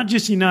sentiment, not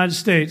just in the United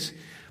States,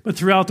 but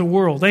throughout the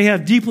world. They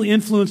have deeply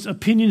influenced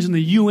opinions in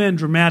the UN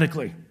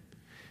dramatically.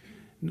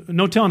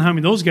 No telling how many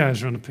of those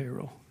guys are on the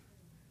payroll.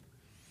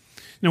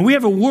 Now, we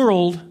have a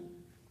world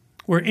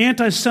where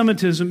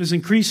anti-Semitism is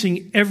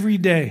increasing every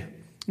day.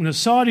 And the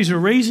Saudis are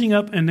raising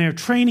up and they're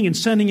training and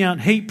sending out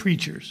hate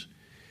preachers.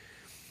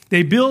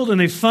 They build and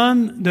they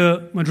fund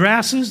the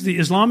madrasas, the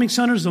Islamic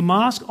centers, the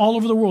mosques, all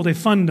over the world. They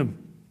fund them.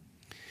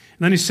 And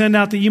then they send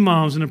out the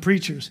imams and the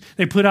preachers.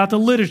 They put out the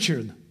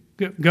literature,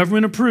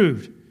 government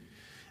approved.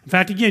 In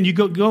fact, again, you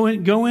go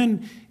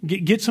in,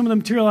 get some of the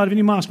material out of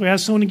any mosque.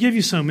 Ask someone to give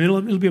you some.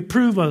 It'll be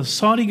approved by the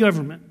Saudi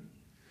government.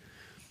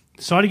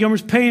 The Saudi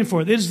government's paying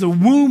for it. It is the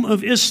womb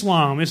of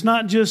Islam. It's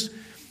not just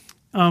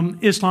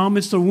Islam.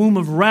 It's the womb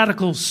of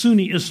radical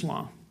Sunni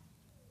Islam.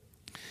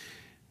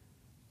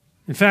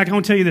 In fact, I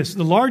want to tell you this.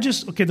 The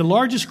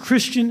largest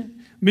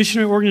Christian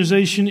missionary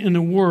organization in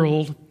the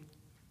world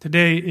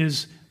today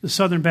is the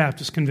Southern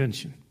Baptist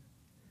Convention.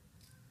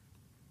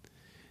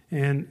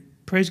 And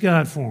praise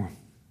God for them.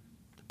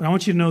 But I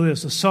want you to know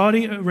this. The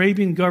Saudi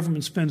Arabian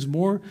government spends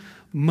more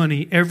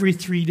money every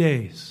 3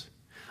 days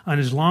on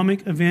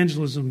Islamic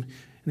evangelism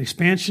and the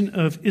expansion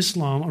of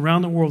Islam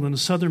around the world than the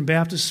Southern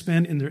Baptists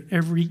spend in their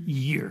every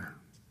year.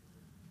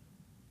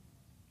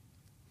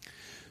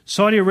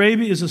 Saudi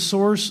Arabia is a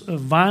source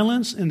of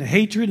violence and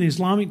hatred and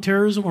Islamic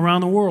terrorism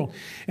around the world.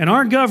 And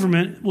our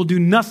government will do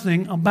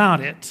nothing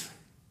about it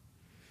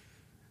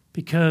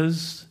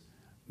because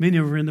many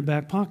of them are in the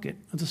back pocket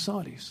of the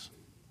Saudis.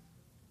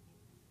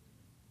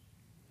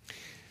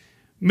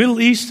 Middle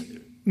East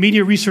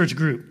Media Research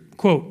Group,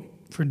 quote,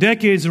 "For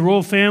decades, the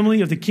royal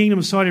family of the Kingdom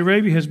of Saudi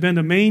Arabia has been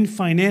the main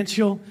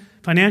financial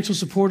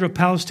supporter of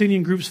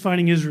Palestinian groups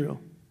fighting Israel.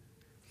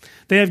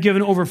 They have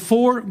given over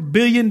 $4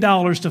 billion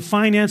to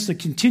finance the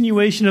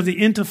continuation of the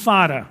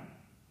Intifada,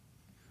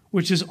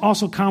 which is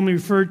also commonly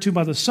referred to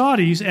by the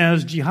Saudis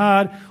as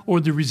jihad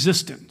or the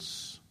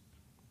resistance."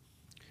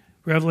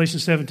 Revelation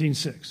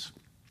 17:6.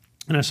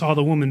 "And I saw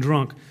the woman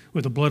drunk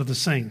with the blood of the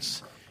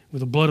saints,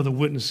 with the blood of the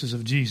witnesses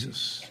of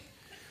Jesus."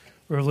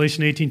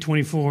 Revelation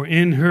 18:24,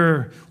 "In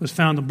her was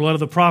found the blood of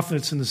the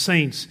prophets and the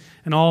saints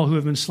and all who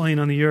have been slain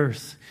on the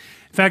earth."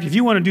 In fact, if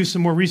you want to do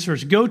some more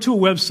research, go to a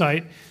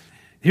website.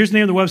 Here's the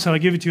name of the website I'll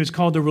give it to you. It's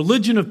called The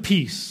Religion of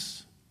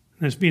Peace.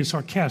 And it's being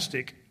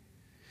sarcastic.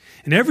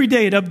 And every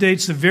day it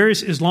updates the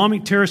various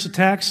Islamic terrorist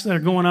attacks that are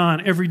going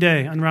on every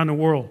day around the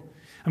world.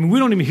 I mean, we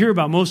don't even hear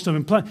about most of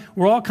them.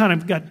 We're all kind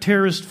of got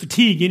terrorist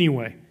fatigue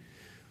anyway.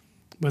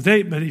 But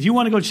if you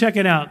want to go check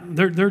it out,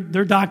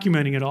 they're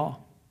documenting it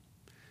all.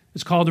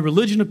 It's called The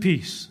Religion of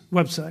Peace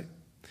website.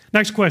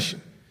 Next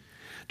question.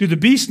 Do the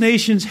beast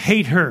nations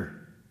hate her?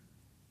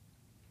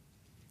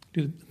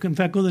 In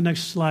fact, go to the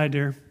next slide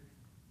there.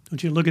 I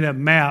want you to look at that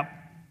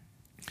map.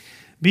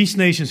 Beast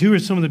nations. Who are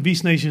some of the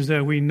beast nations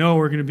that we know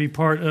are going to be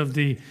part of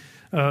the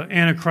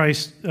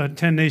Antichrist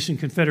 10-nation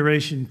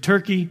confederation?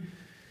 Turkey,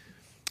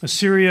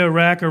 Syria,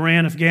 Iraq,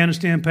 Iran,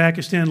 Afghanistan,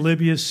 Pakistan,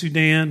 Libya,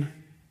 Sudan.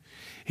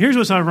 Here's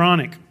what's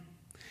ironic.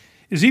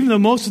 Is even though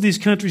most of these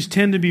countries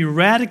tend to be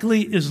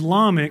radically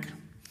Islamic,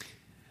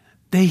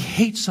 they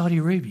hate Saudi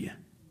Arabia.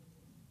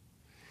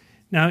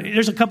 Now,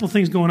 there's a couple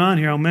things going on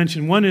here I'll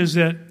mention. One is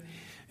that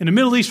in the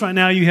Middle East right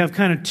now, you have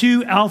kind of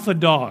two alpha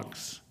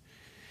dogs.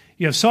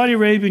 You have Saudi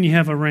Arabia and you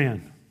have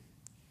Iran.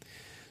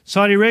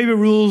 Saudi Arabia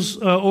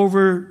rules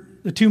over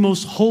the two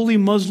most holy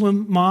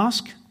Muslim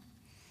mosques.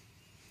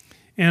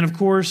 And of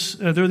course,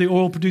 they're the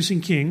oil-producing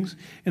kings.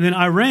 And then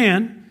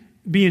Iran,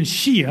 being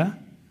Shia,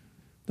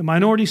 the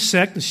minority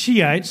sect, the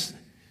Shiites,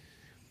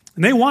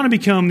 and they want to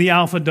become the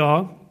alpha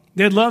dog.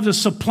 They'd love to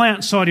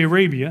supplant Saudi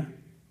Arabia.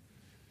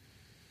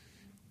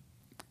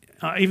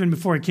 Even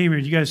before I came here,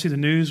 did you guys see the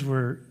news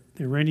where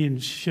the Iranian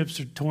ships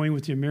are toying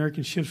with the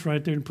American ships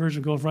right there in the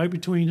Persian Gulf, right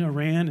between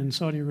Iran and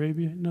Saudi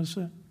Arabia? You notice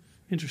that?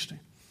 Interesting.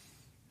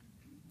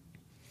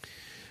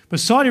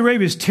 But Saudi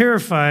Arabia is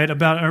terrified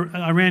about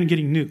Iran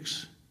getting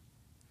nukes.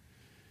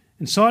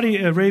 And Saudi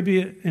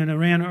Arabia and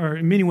Iran are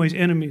in many ways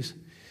enemies.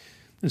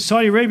 And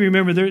Saudi Arabia,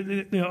 remember,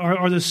 they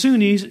are the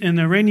Sunnis, and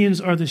the Iranians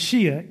are the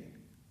Shia.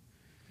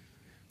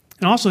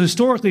 And also,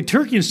 historically,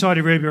 Turkey and Saudi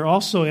Arabia are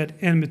also at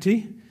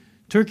enmity.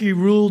 Turkey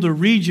ruled a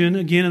region,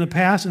 again, in the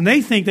past, and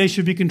they think they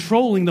should be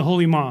controlling the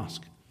Holy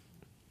Mosque.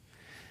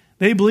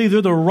 They believe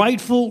they're the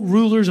rightful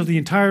rulers of the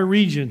entire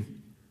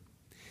region.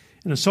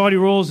 And the Saudi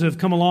royals have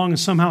come along and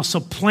somehow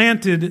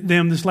supplanted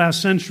them this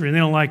last century, and they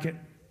don't like it.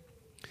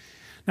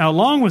 Now,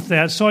 along with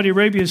that, Saudi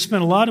Arabia has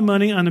spent a lot of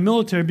money on the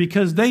military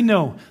because they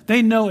know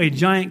a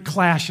giant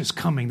clash is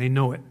coming. They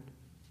know it.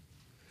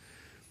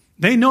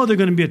 They know they're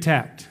going to be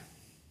attacked.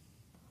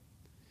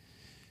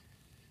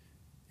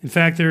 In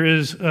fact, there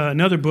is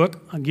another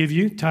book I'll give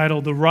you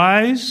titled The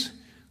Rise,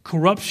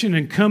 Corruption,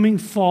 and Coming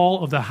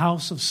Fall of the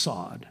House of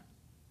Saud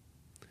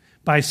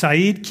by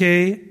Saeed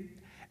K.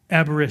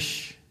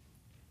 Abarish.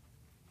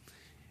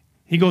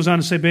 He goes on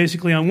to say,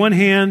 basically, on one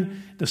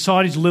hand, the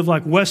Saudis live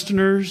like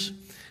Westerners.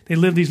 They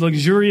live these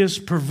luxurious,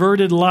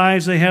 perverted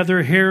lives. They have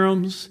their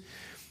harems.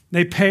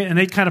 They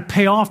kind of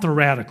pay off the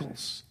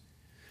radicals.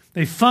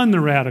 They fund the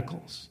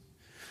radicals.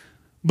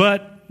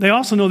 But they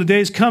also know the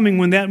day is coming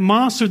when that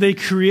monster they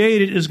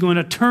created is going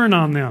to turn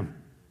on them.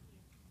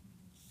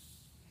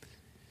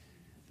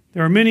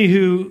 There are many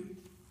who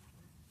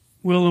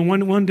will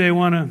one day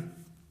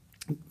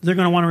they're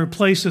going to want to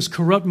replace this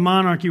corrupt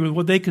monarchy with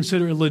what they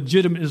consider a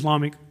legitimate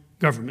Islamic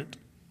government.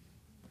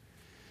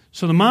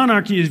 So the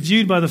monarchy is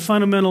viewed by the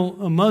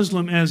fundamental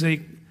Muslim as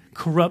a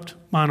corrupt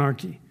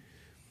monarchy.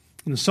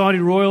 And the Saudi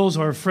royals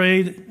are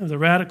afraid of the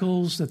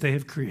radicals that they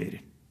have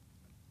created.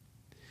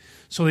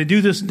 So they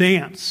do this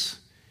dance,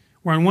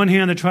 where on one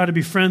hand they try to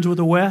be friends with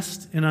the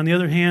West, and on the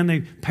other hand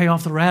they pay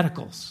off the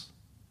radicals.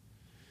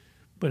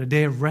 But a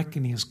day of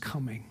reckoning is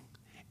coming,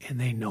 and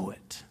they know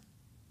it.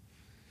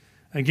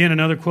 Again,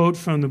 another quote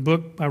from the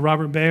book by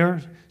Robert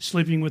Baer,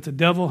 Sleeping with the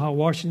Devil, How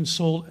Washington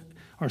Sold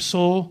Our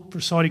Soul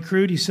for Saudi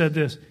Crude. He said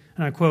this,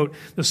 and I quote,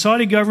 "The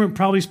Saudi government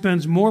probably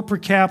spends more per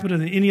capita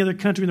than any other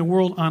country in the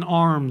world on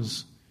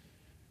arms.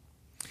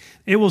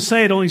 It will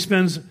say it only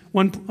spends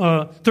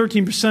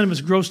 13% of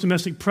its gross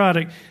domestic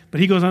product, but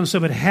he goes on to say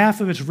that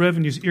half of its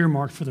revenue is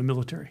earmarked for the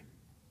military.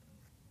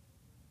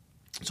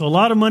 So a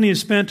lot of money is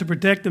spent to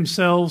protect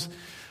themselves,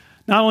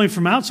 not only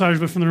from outsiders,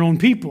 but from their own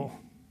people.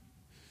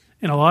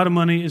 And a lot of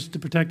money is to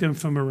protect them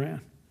from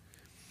Iran.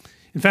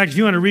 In fact, if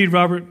you want to read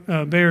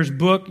Robert Baer's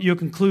book, you'll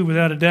conclude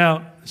without a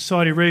doubt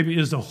Saudi Arabia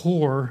is the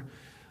whore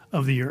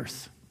of the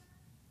earth.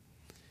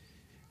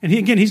 And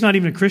he's not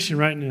even a Christian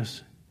writing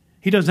this.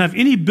 He doesn't have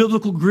any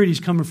biblical grid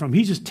he's coming from.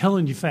 He's just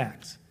telling you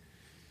facts.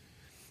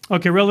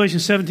 Okay, Revelation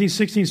 17,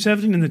 16,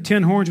 17, and the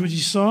 10 horns which you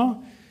saw,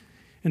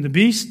 and the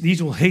beast,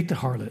 these will hate the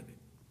harlot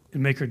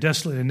and make her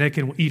desolate and naked,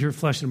 and will eat her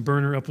flesh and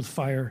burn her up with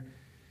fire.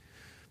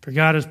 For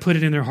God has put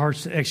it in their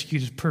hearts to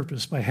execute his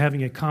purpose by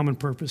having a common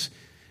purpose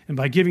and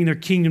by giving their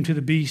kingdom to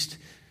the beast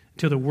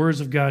till the words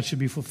of God should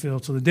be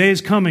fulfilled. So the day is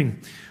coming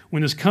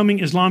when this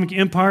coming Islamic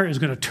empire is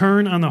going to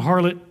turn on the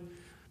harlot,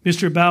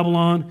 Mystery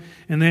Babylon,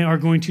 and they are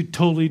going to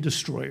totally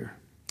destroy her.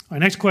 All right,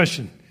 next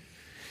question.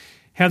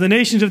 Have the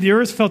nations of the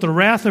earth felt the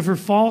wrath of her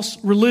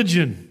false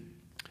religion?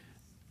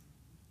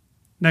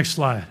 Next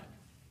slide.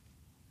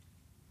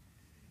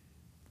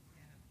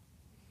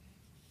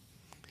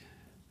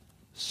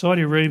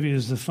 Saudi Arabia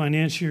is the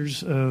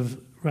financiers of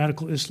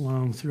radical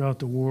Islam throughout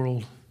the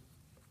world.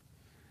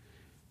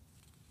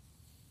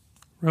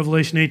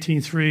 Revelation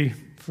 18:3,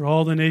 for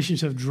all the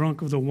nations have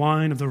drunk of the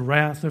wine of the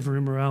wrath of her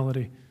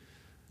immorality.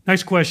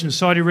 Next question, is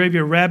Saudi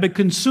Arabia a rabid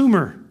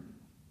consumer?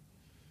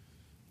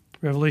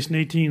 Revelation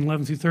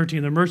 18:11 through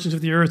 13, the merchants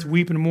of the earth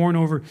weep and mourn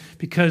over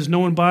because no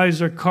one buys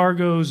their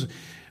cargoes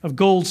of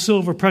gold,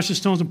 silver, precious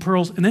stones, and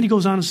pearls. And then he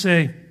goes on to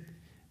say,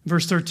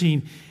 verse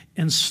 13,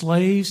 and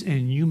slaves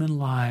and human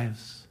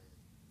lives.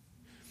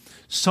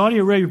 Saudi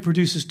Arabia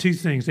produces two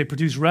things. They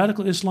produce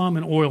radical Islam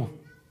and oil.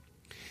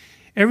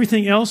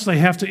 Everything else they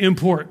have to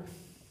import.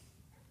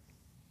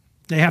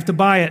 They have to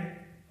buy it.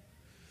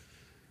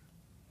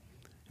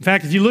 In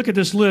fact, if you look at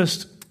this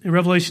list in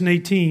Revelation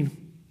 18,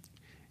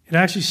 it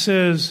actually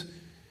says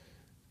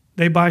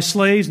they buy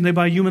slaves and they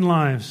buy human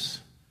lives.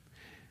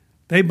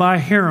 They buy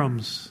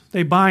harems.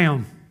 They buy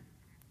them.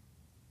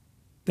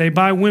 They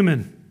buy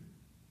women.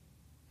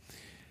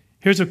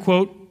 Here's a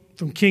quote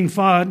from King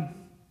Fahd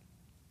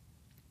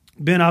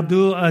bin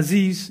Abdul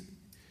Aziz,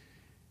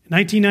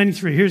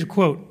 1993. Here's a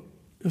quote.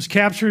 It was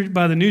captured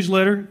by the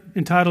newsletter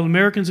entitled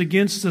Americans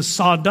Against the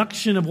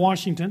Seduction of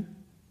Washington.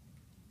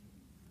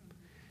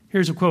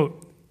 Here's a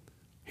quote.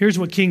 Here's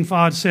what King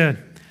Fahd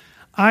said.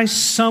 I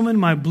summon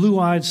my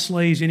blue-eyed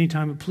slaves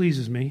anytime it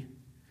pleases me.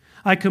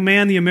 I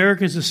command the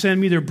Americans to send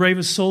me their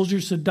bravest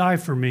soldiers to die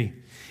for me.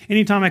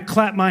 Anytime I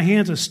clap my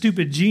hands, a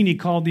stupid genie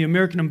called the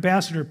American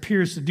ambassador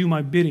appears to do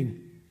my bidding.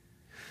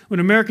 When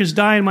Americans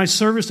die in my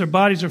service, their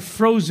bodies are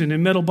frozen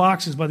in metal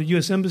boxes by the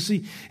U.S.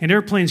 Embassy, and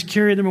airplanes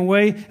carry them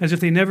away as if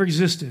they never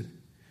existed.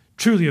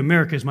 Truly,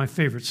 America is my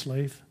favorite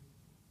slave.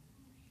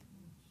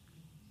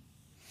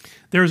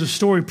 There was a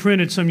story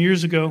printed some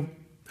years ago,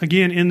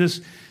 again in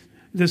this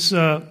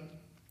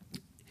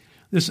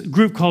this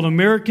group called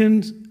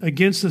Americans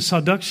Against the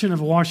Seduction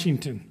of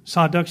Washington.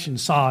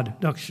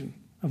 Seduction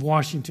of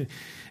Washington.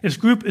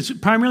 It's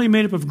primarily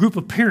made up of a group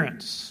of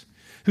parents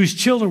whose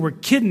children were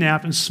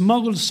kidnapped and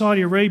smuggled to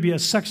Saudi Arabia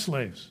as sex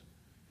slaves.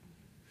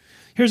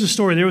 Here's a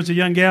story. There was a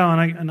young gal,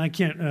 and I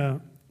can't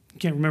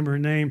remember her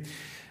name.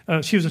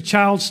 She was a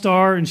child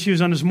star, and she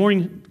was on this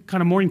morning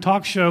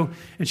talk show,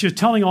 and she was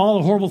telling all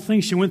the horrible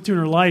things she went through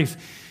in her life,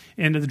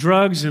 and the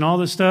drugs and all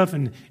this stuff.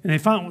 And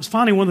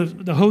finally one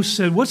of the hosts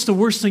said, "What's the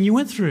worst thing you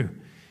went through?"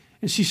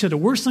 And she said, "The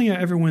worst thing I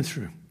ever went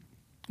through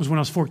was when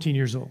I was 14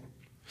 years old."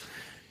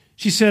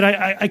 She said,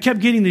 I kept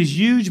getting these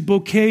huge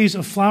bouquets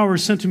of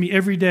flowers sent to me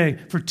every day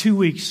for 2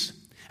 weeks.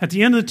 At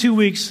the end of the 2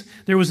 weeks,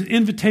 there was an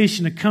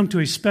invitation to come to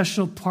a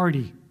special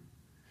party.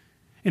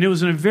 And it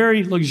was in a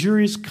very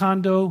luxurious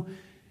condo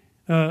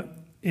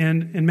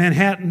in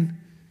Manhattan.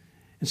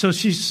 And so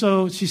she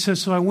said,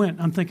 so I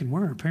went. I'm thinking,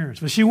 where are her parents?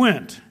 But she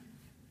went.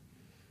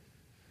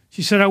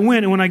 She said, I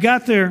went, and when I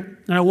got there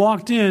and I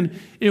walked in,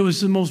 it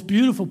was the most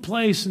beautiful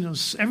place, and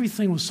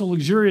everything was so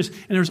luxurious,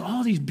 and there was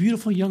all these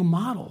beautiful young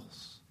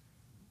models.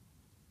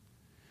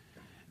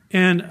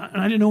 And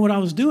I didn't know what I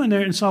was doing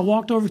there, and so I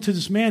walked over to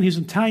this man. He's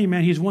an Italian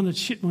man. He's one of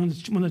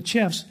the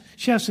chefs,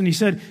 and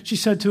she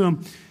said to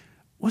him,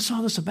 "What's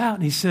all this about?"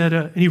 And he said,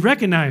 and he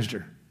recognized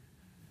her.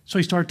 So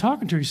he started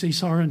talking to her. He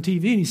saw her on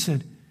TV, and he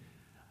said,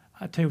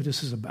 "I'll tell you what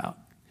this is about.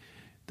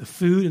 The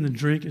food and the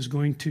drink is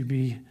going to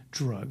be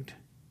drugged.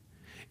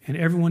 And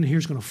everyone here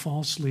is going to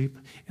fall asleep,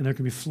 and they're going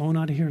to be flown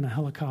out of here in a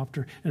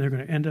helicopter, and they're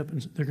going to end up,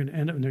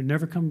 and they're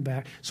never coming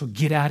back. So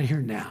get out of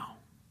here now."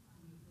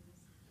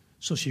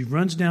 So she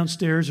runs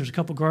downstairs. There's a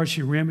couple guards.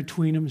 She ran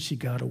between them, and she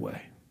got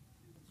away.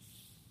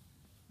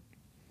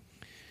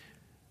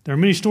 There are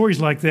many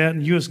stories like that,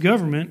 and the U.S.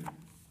 government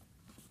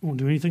won't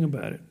do anything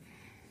about it.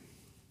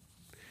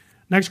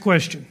 Next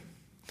question.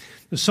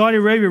 Does Saudi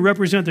Arabia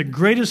represent the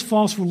greatest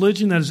false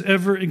religion that has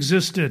ever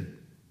existed?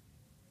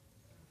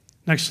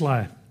 Next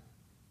slide.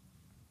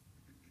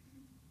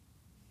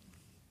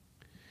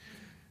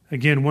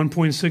 Again,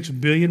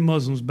 1.6 billion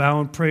Muslims bow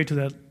and pray to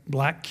that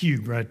black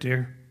cube right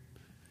there.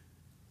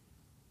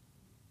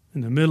 In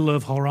the middle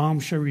of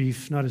Haram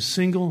Sharif, not a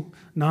single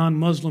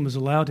non-Muslim is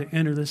allowed to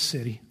enter this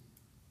city.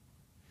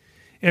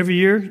 Every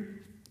year,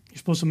 you're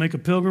supposed to make a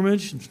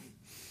pilgrimage, and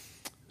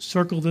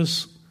circle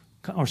this,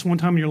 or one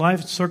time in your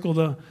life, circle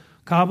the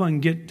Kaaba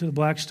and get to the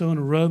black stone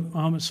and rub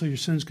on it so your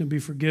sins can be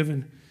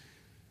forgiven.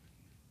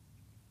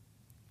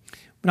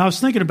 But I was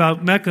thinking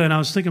about Mecca, and I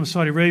was thinking of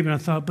Saudi Arabia,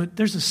 and I thought, but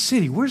there's a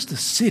city. Where's the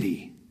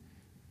city?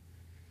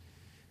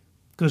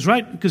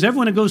 Because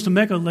everyone that goes to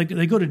Mecca, like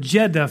they go to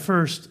Jeddah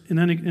first, and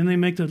then they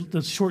make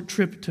the short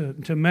trip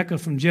to Mecca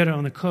from Jeddah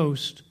on the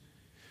coast.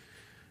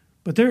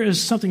 But there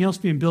is something else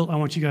being built I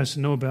want you guys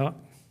to know about.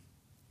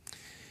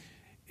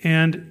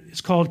 And it's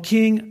called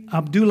King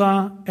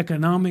Abdullah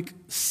Economic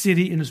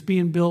City, and it's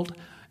being built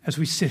as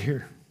we sit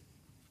here.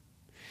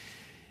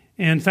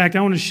 And in fact,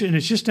 I want to and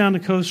it's just down the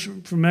coast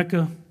from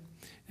Mecca,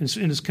 and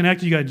it's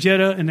connected. You got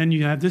Jeddah, and then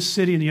you have this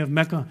city, and you have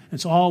Mecca.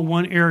 It's all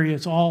one area.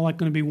 It's all like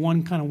going to be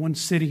one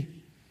city.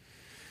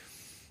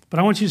 But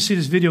I want you to see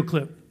this video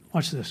clip.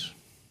 Watch this.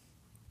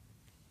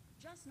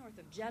 Just north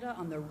of Jeddah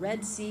on the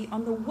Red Sea,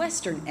 on the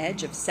western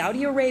edge of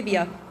Saudi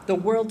Arabia, the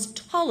world's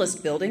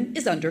tallest building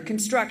is under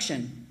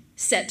construction.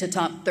 Set to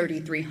top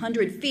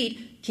 3,300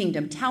 feet,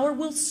 Kingdom Tower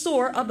will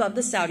soar above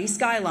the Saudi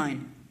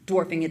skyline,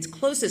 dwarfing its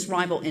closest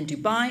rival in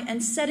Dubai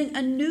and setting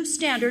a new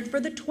standard for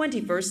the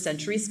 21st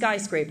century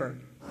skyscraper.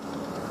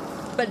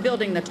 But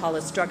building the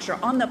tallest structure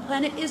on the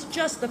planet is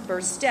just the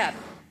first step.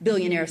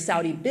 Billionaire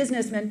Saudi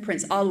businessman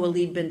Prince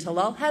Al-Walid bin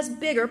Talal has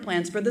bigger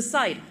plans for the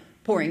site,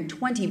 pouring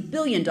 $20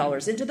 billion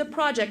into the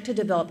project to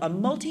develop a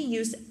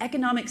multi-use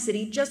economic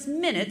city just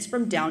minutes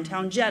from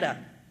downtown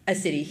Jeddah, a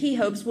city he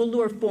hopes will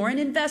lure foreign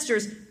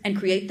investors and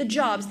create the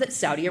jobs that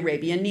Saudi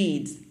Arabia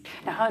needs.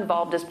 Now, how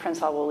involved is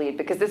Prince Al-Walid?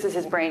 Because this is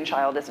his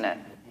brainchild, isn't it?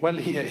 Well,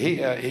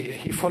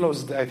 he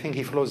follows. I think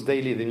he follows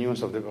daily the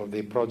news of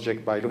the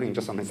project by looking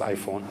just on his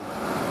iPhone.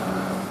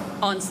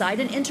 On site,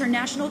 an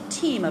international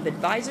team of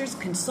advisors,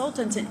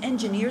 consultants, and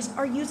engineers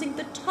are using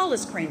the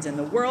tallest cranes in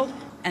the world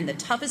and the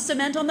toughest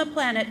cement on the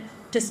planet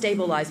to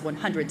stabilize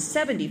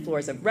 170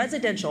 floors of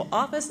residential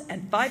office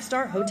and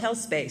five-star hotel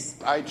space.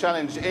 I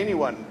challenge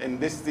anyone in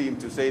this team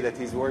to say that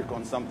he's worked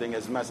on something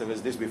as massive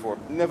as this before.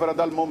 Never a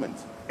dull moment.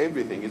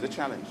 Everything is a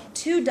challenge.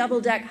 2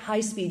 double-deck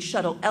high-speed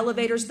shuttle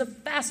elevators, the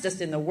fastest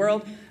in the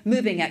world,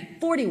 moving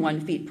at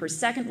 41 feet per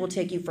second, will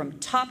take you from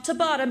top to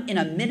bottom in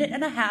a minute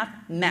and a half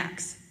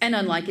max. And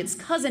unlike its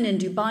cousin in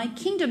Dubai,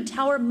 Kingdom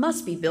Tower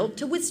must be built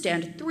to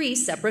withstand 3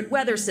 separate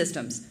weather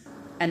systems.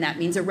 And that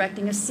means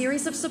erecting a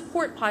series of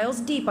support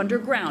piles deep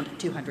underground,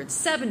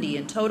 270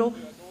 in total,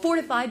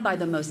 fortified by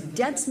the most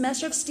dense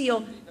mesh of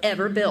steel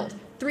ever built,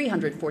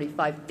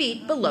 345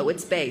 feet below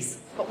its base.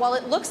 But while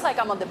it looks like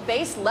I'm on the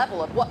base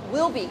level of what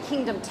will be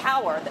Kingdom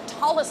Tower, the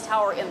tallest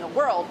tower in the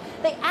world,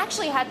 they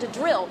actually had to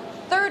drill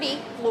 30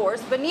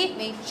 floors beneath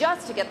me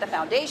just to get the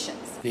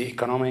foundations. The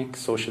economic,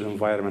 social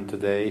environment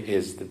today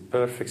is the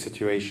perfect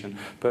situation,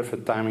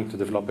 perfect timing to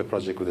develop a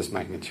project with this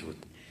magnitude.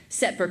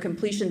 Set for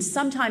completion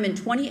sometime in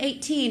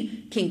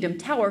 2018, Kingdom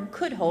Tower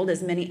could hold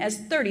as many as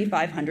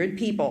 3,500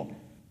 people.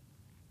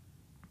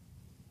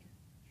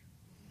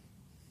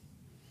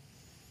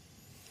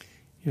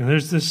 You know,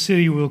 there's this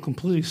city will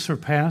completely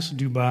surpass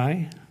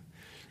Dubai,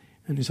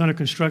 and it's under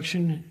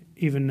construction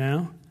even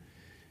now.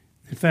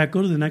 In fact,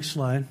 go to the next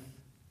slide,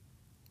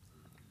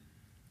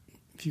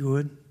 if you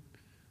would.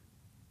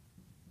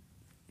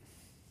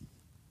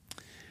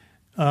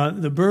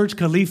 The Burj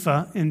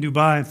Khalifa in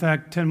Dubai, in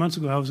fact, 10 months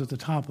ago I was at the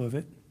top of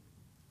it.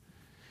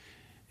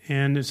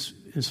 And it's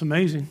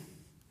amazing.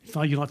 You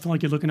feel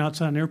like you're looking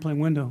outside an airplane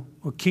window.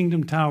 Well,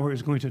 Kingdom Tower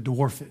is going to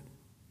dwarf it.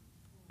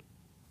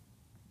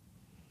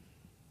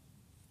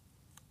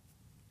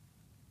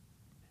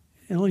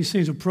 It only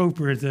seems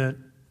appropriate that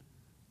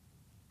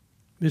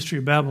Mystery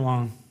of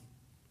Babylon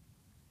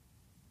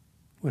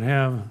would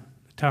have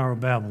the Tower of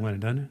Babel in it,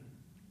 doesn't it?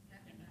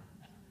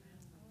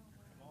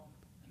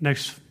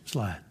 Next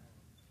slide.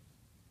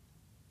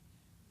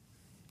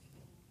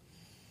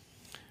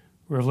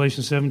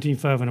 Revelation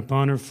 17:5, and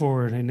upon her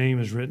forehead a name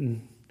is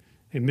written,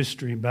 a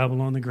mystery,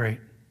 Babylon the Great,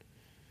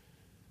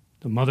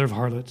 the mother of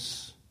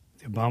harlots,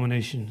 the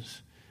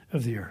abominations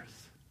of the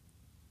earth.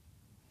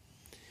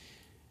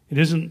 It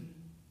isn't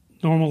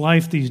normal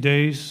life these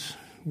days.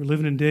 We're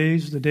living in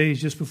the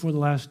days just before the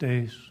last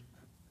days.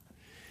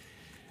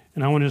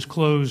 And I want to just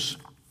close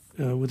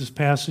with this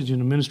passage in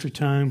the ministry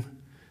time.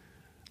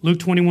 Luke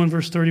 21,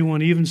 verse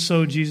 31, even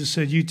so, Jesus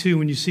said, you too,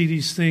 when you see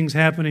these things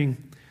happening,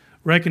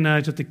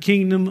 recognize that the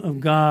kingdom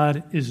of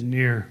God is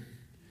near.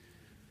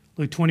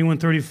 Luke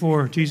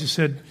 21:34, Jesus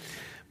said,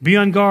 be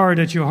on guard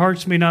that your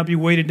hearts may not be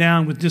weighted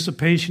down with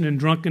dissipation and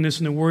drunkenness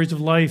and the worries of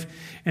life,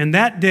 and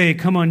that day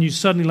come on you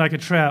suddenly like a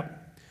trap.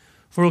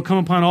 For it will come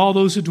upon all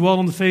those who dwell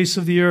on the face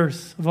of the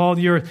earth, of all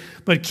the earth.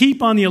 But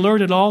keep on the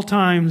alert at all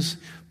times,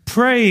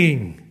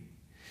 praying,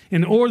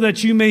 in order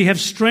that you may have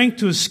strength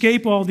to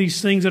escape all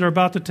these things that are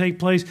about to take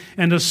place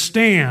and to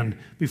stand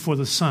before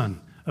the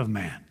Son of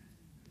Man.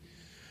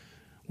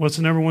 What's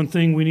the number one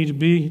thing we need to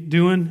be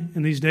doing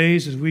in these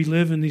days as we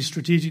live in these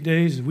strategic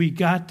days? Is we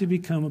got to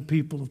become a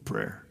people of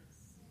prayer.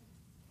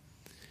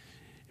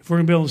 If we're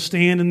going to be able to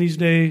stand in these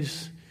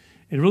days,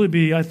 and really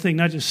be, I think,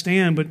 not just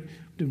stand, but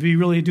to be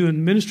really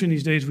doing ministry in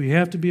these days, we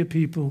have to be a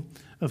people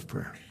of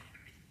prayer.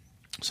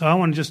 So I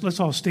want to let's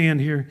all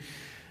stand here.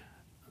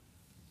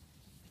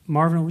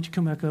 Marvin, would you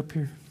come back up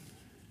here?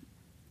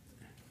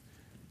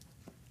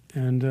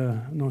 And I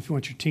don't know if you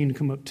want your team to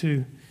come up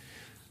too.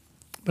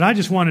 But I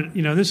just wanted,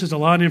 this is a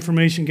lot of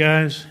information,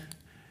 guys.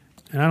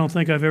 And I don't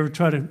think I've ever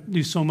tried to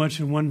do so much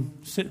in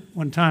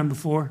one time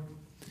before.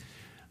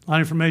 A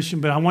lot of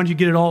information, but I wanted you to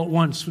get it all at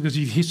once. Because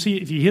if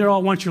you hit it all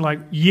at once, you're like,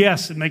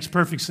 yes, it makes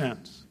perfect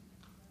sense.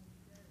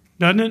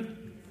 Doesn't it?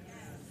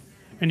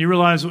 And you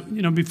realize,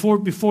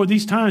 before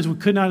these times, we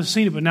could not have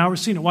seen it, but now we're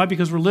seeing it. Why?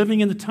 Because we're living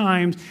in the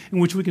times in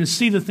which we can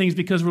see the things,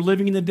 because we're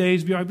living in the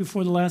days right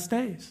before the last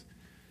days.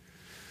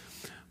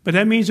 But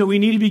that means that we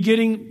need to be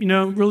getting,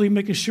 really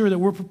making sure that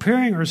we're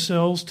preparing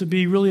ourselves to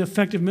be really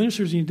effective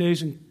ministers in these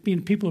days, and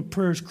being people of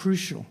prayer is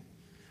crucial.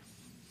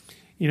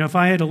 If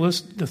I had to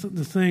list the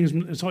things,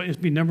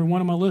 it'd be number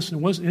one on my list,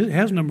 and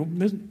is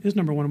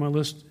number one on my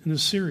list in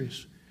this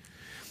series.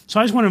 So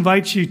I just want to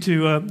invite you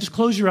to just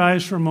close your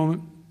eyes for a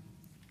moment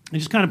and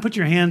just kind of put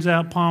your hands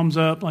out, palms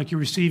up, like you're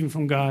receiving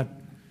from God.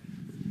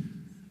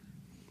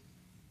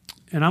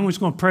 And I'm just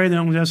going to pray, then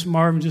I'm going to ask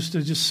Marvin just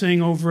to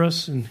sing over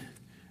us, and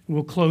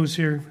we'll close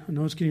here. I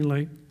know it's getting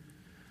late.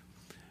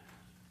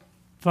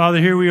 Father,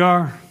 here we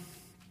are.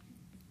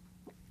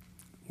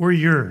 We're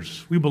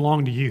yours. We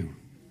belong to you.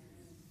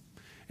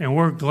 And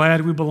we're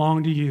glad we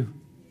belong to you.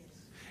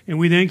 And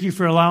we thank you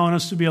for allowing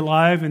us to be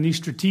alive in these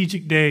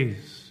strategic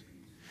days.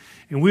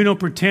 And we don't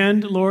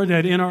pretend, Lord,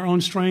 that in our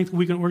own strength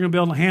we're going to be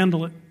able to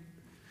handle it.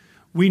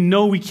 We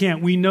know we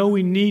can't. We know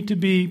we need to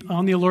be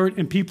on the alert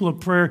and people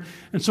of prayer.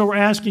 And so we're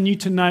asking you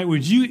tonight,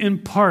 would you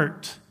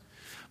impart,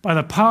 by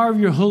the power of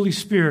your Holy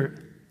Spirit,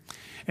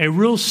 a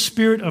real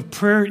spirit of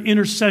prayer and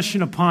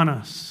intercession upon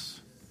us?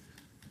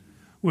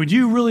 Would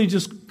you really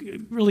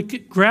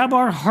grab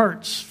our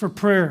hearts for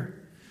prayer?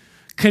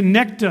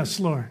 Connect us,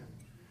 Lord.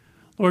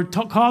 Lord,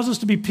 cause us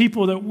to be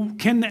people that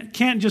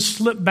can't just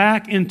slip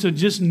back into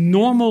just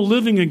normal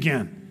living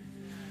again.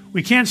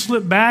 We can't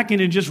slip back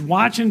into just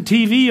watching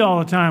TV all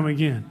the time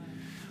again.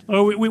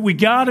 Lord, we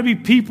got to be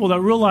people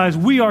that realize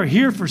we are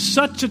here for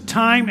such a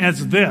time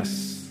as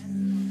this.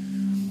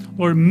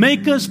 Lord,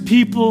 make us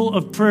people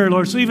of prayer,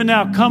 Lord. So even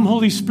now, come,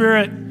 Holy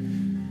Spirit,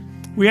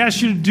 we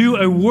ask you to do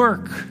a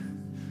work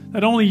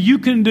that only you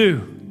can do.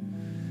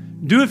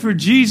 Do it for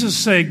Jesus'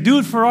 sake. Do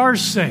it for our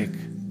sake.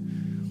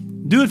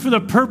 Do it for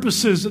the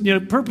purposes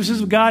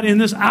of God in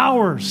this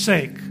hour's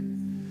sake.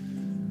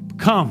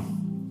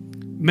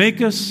 Come,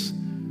 make us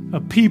a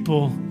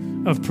people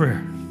of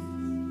prayer.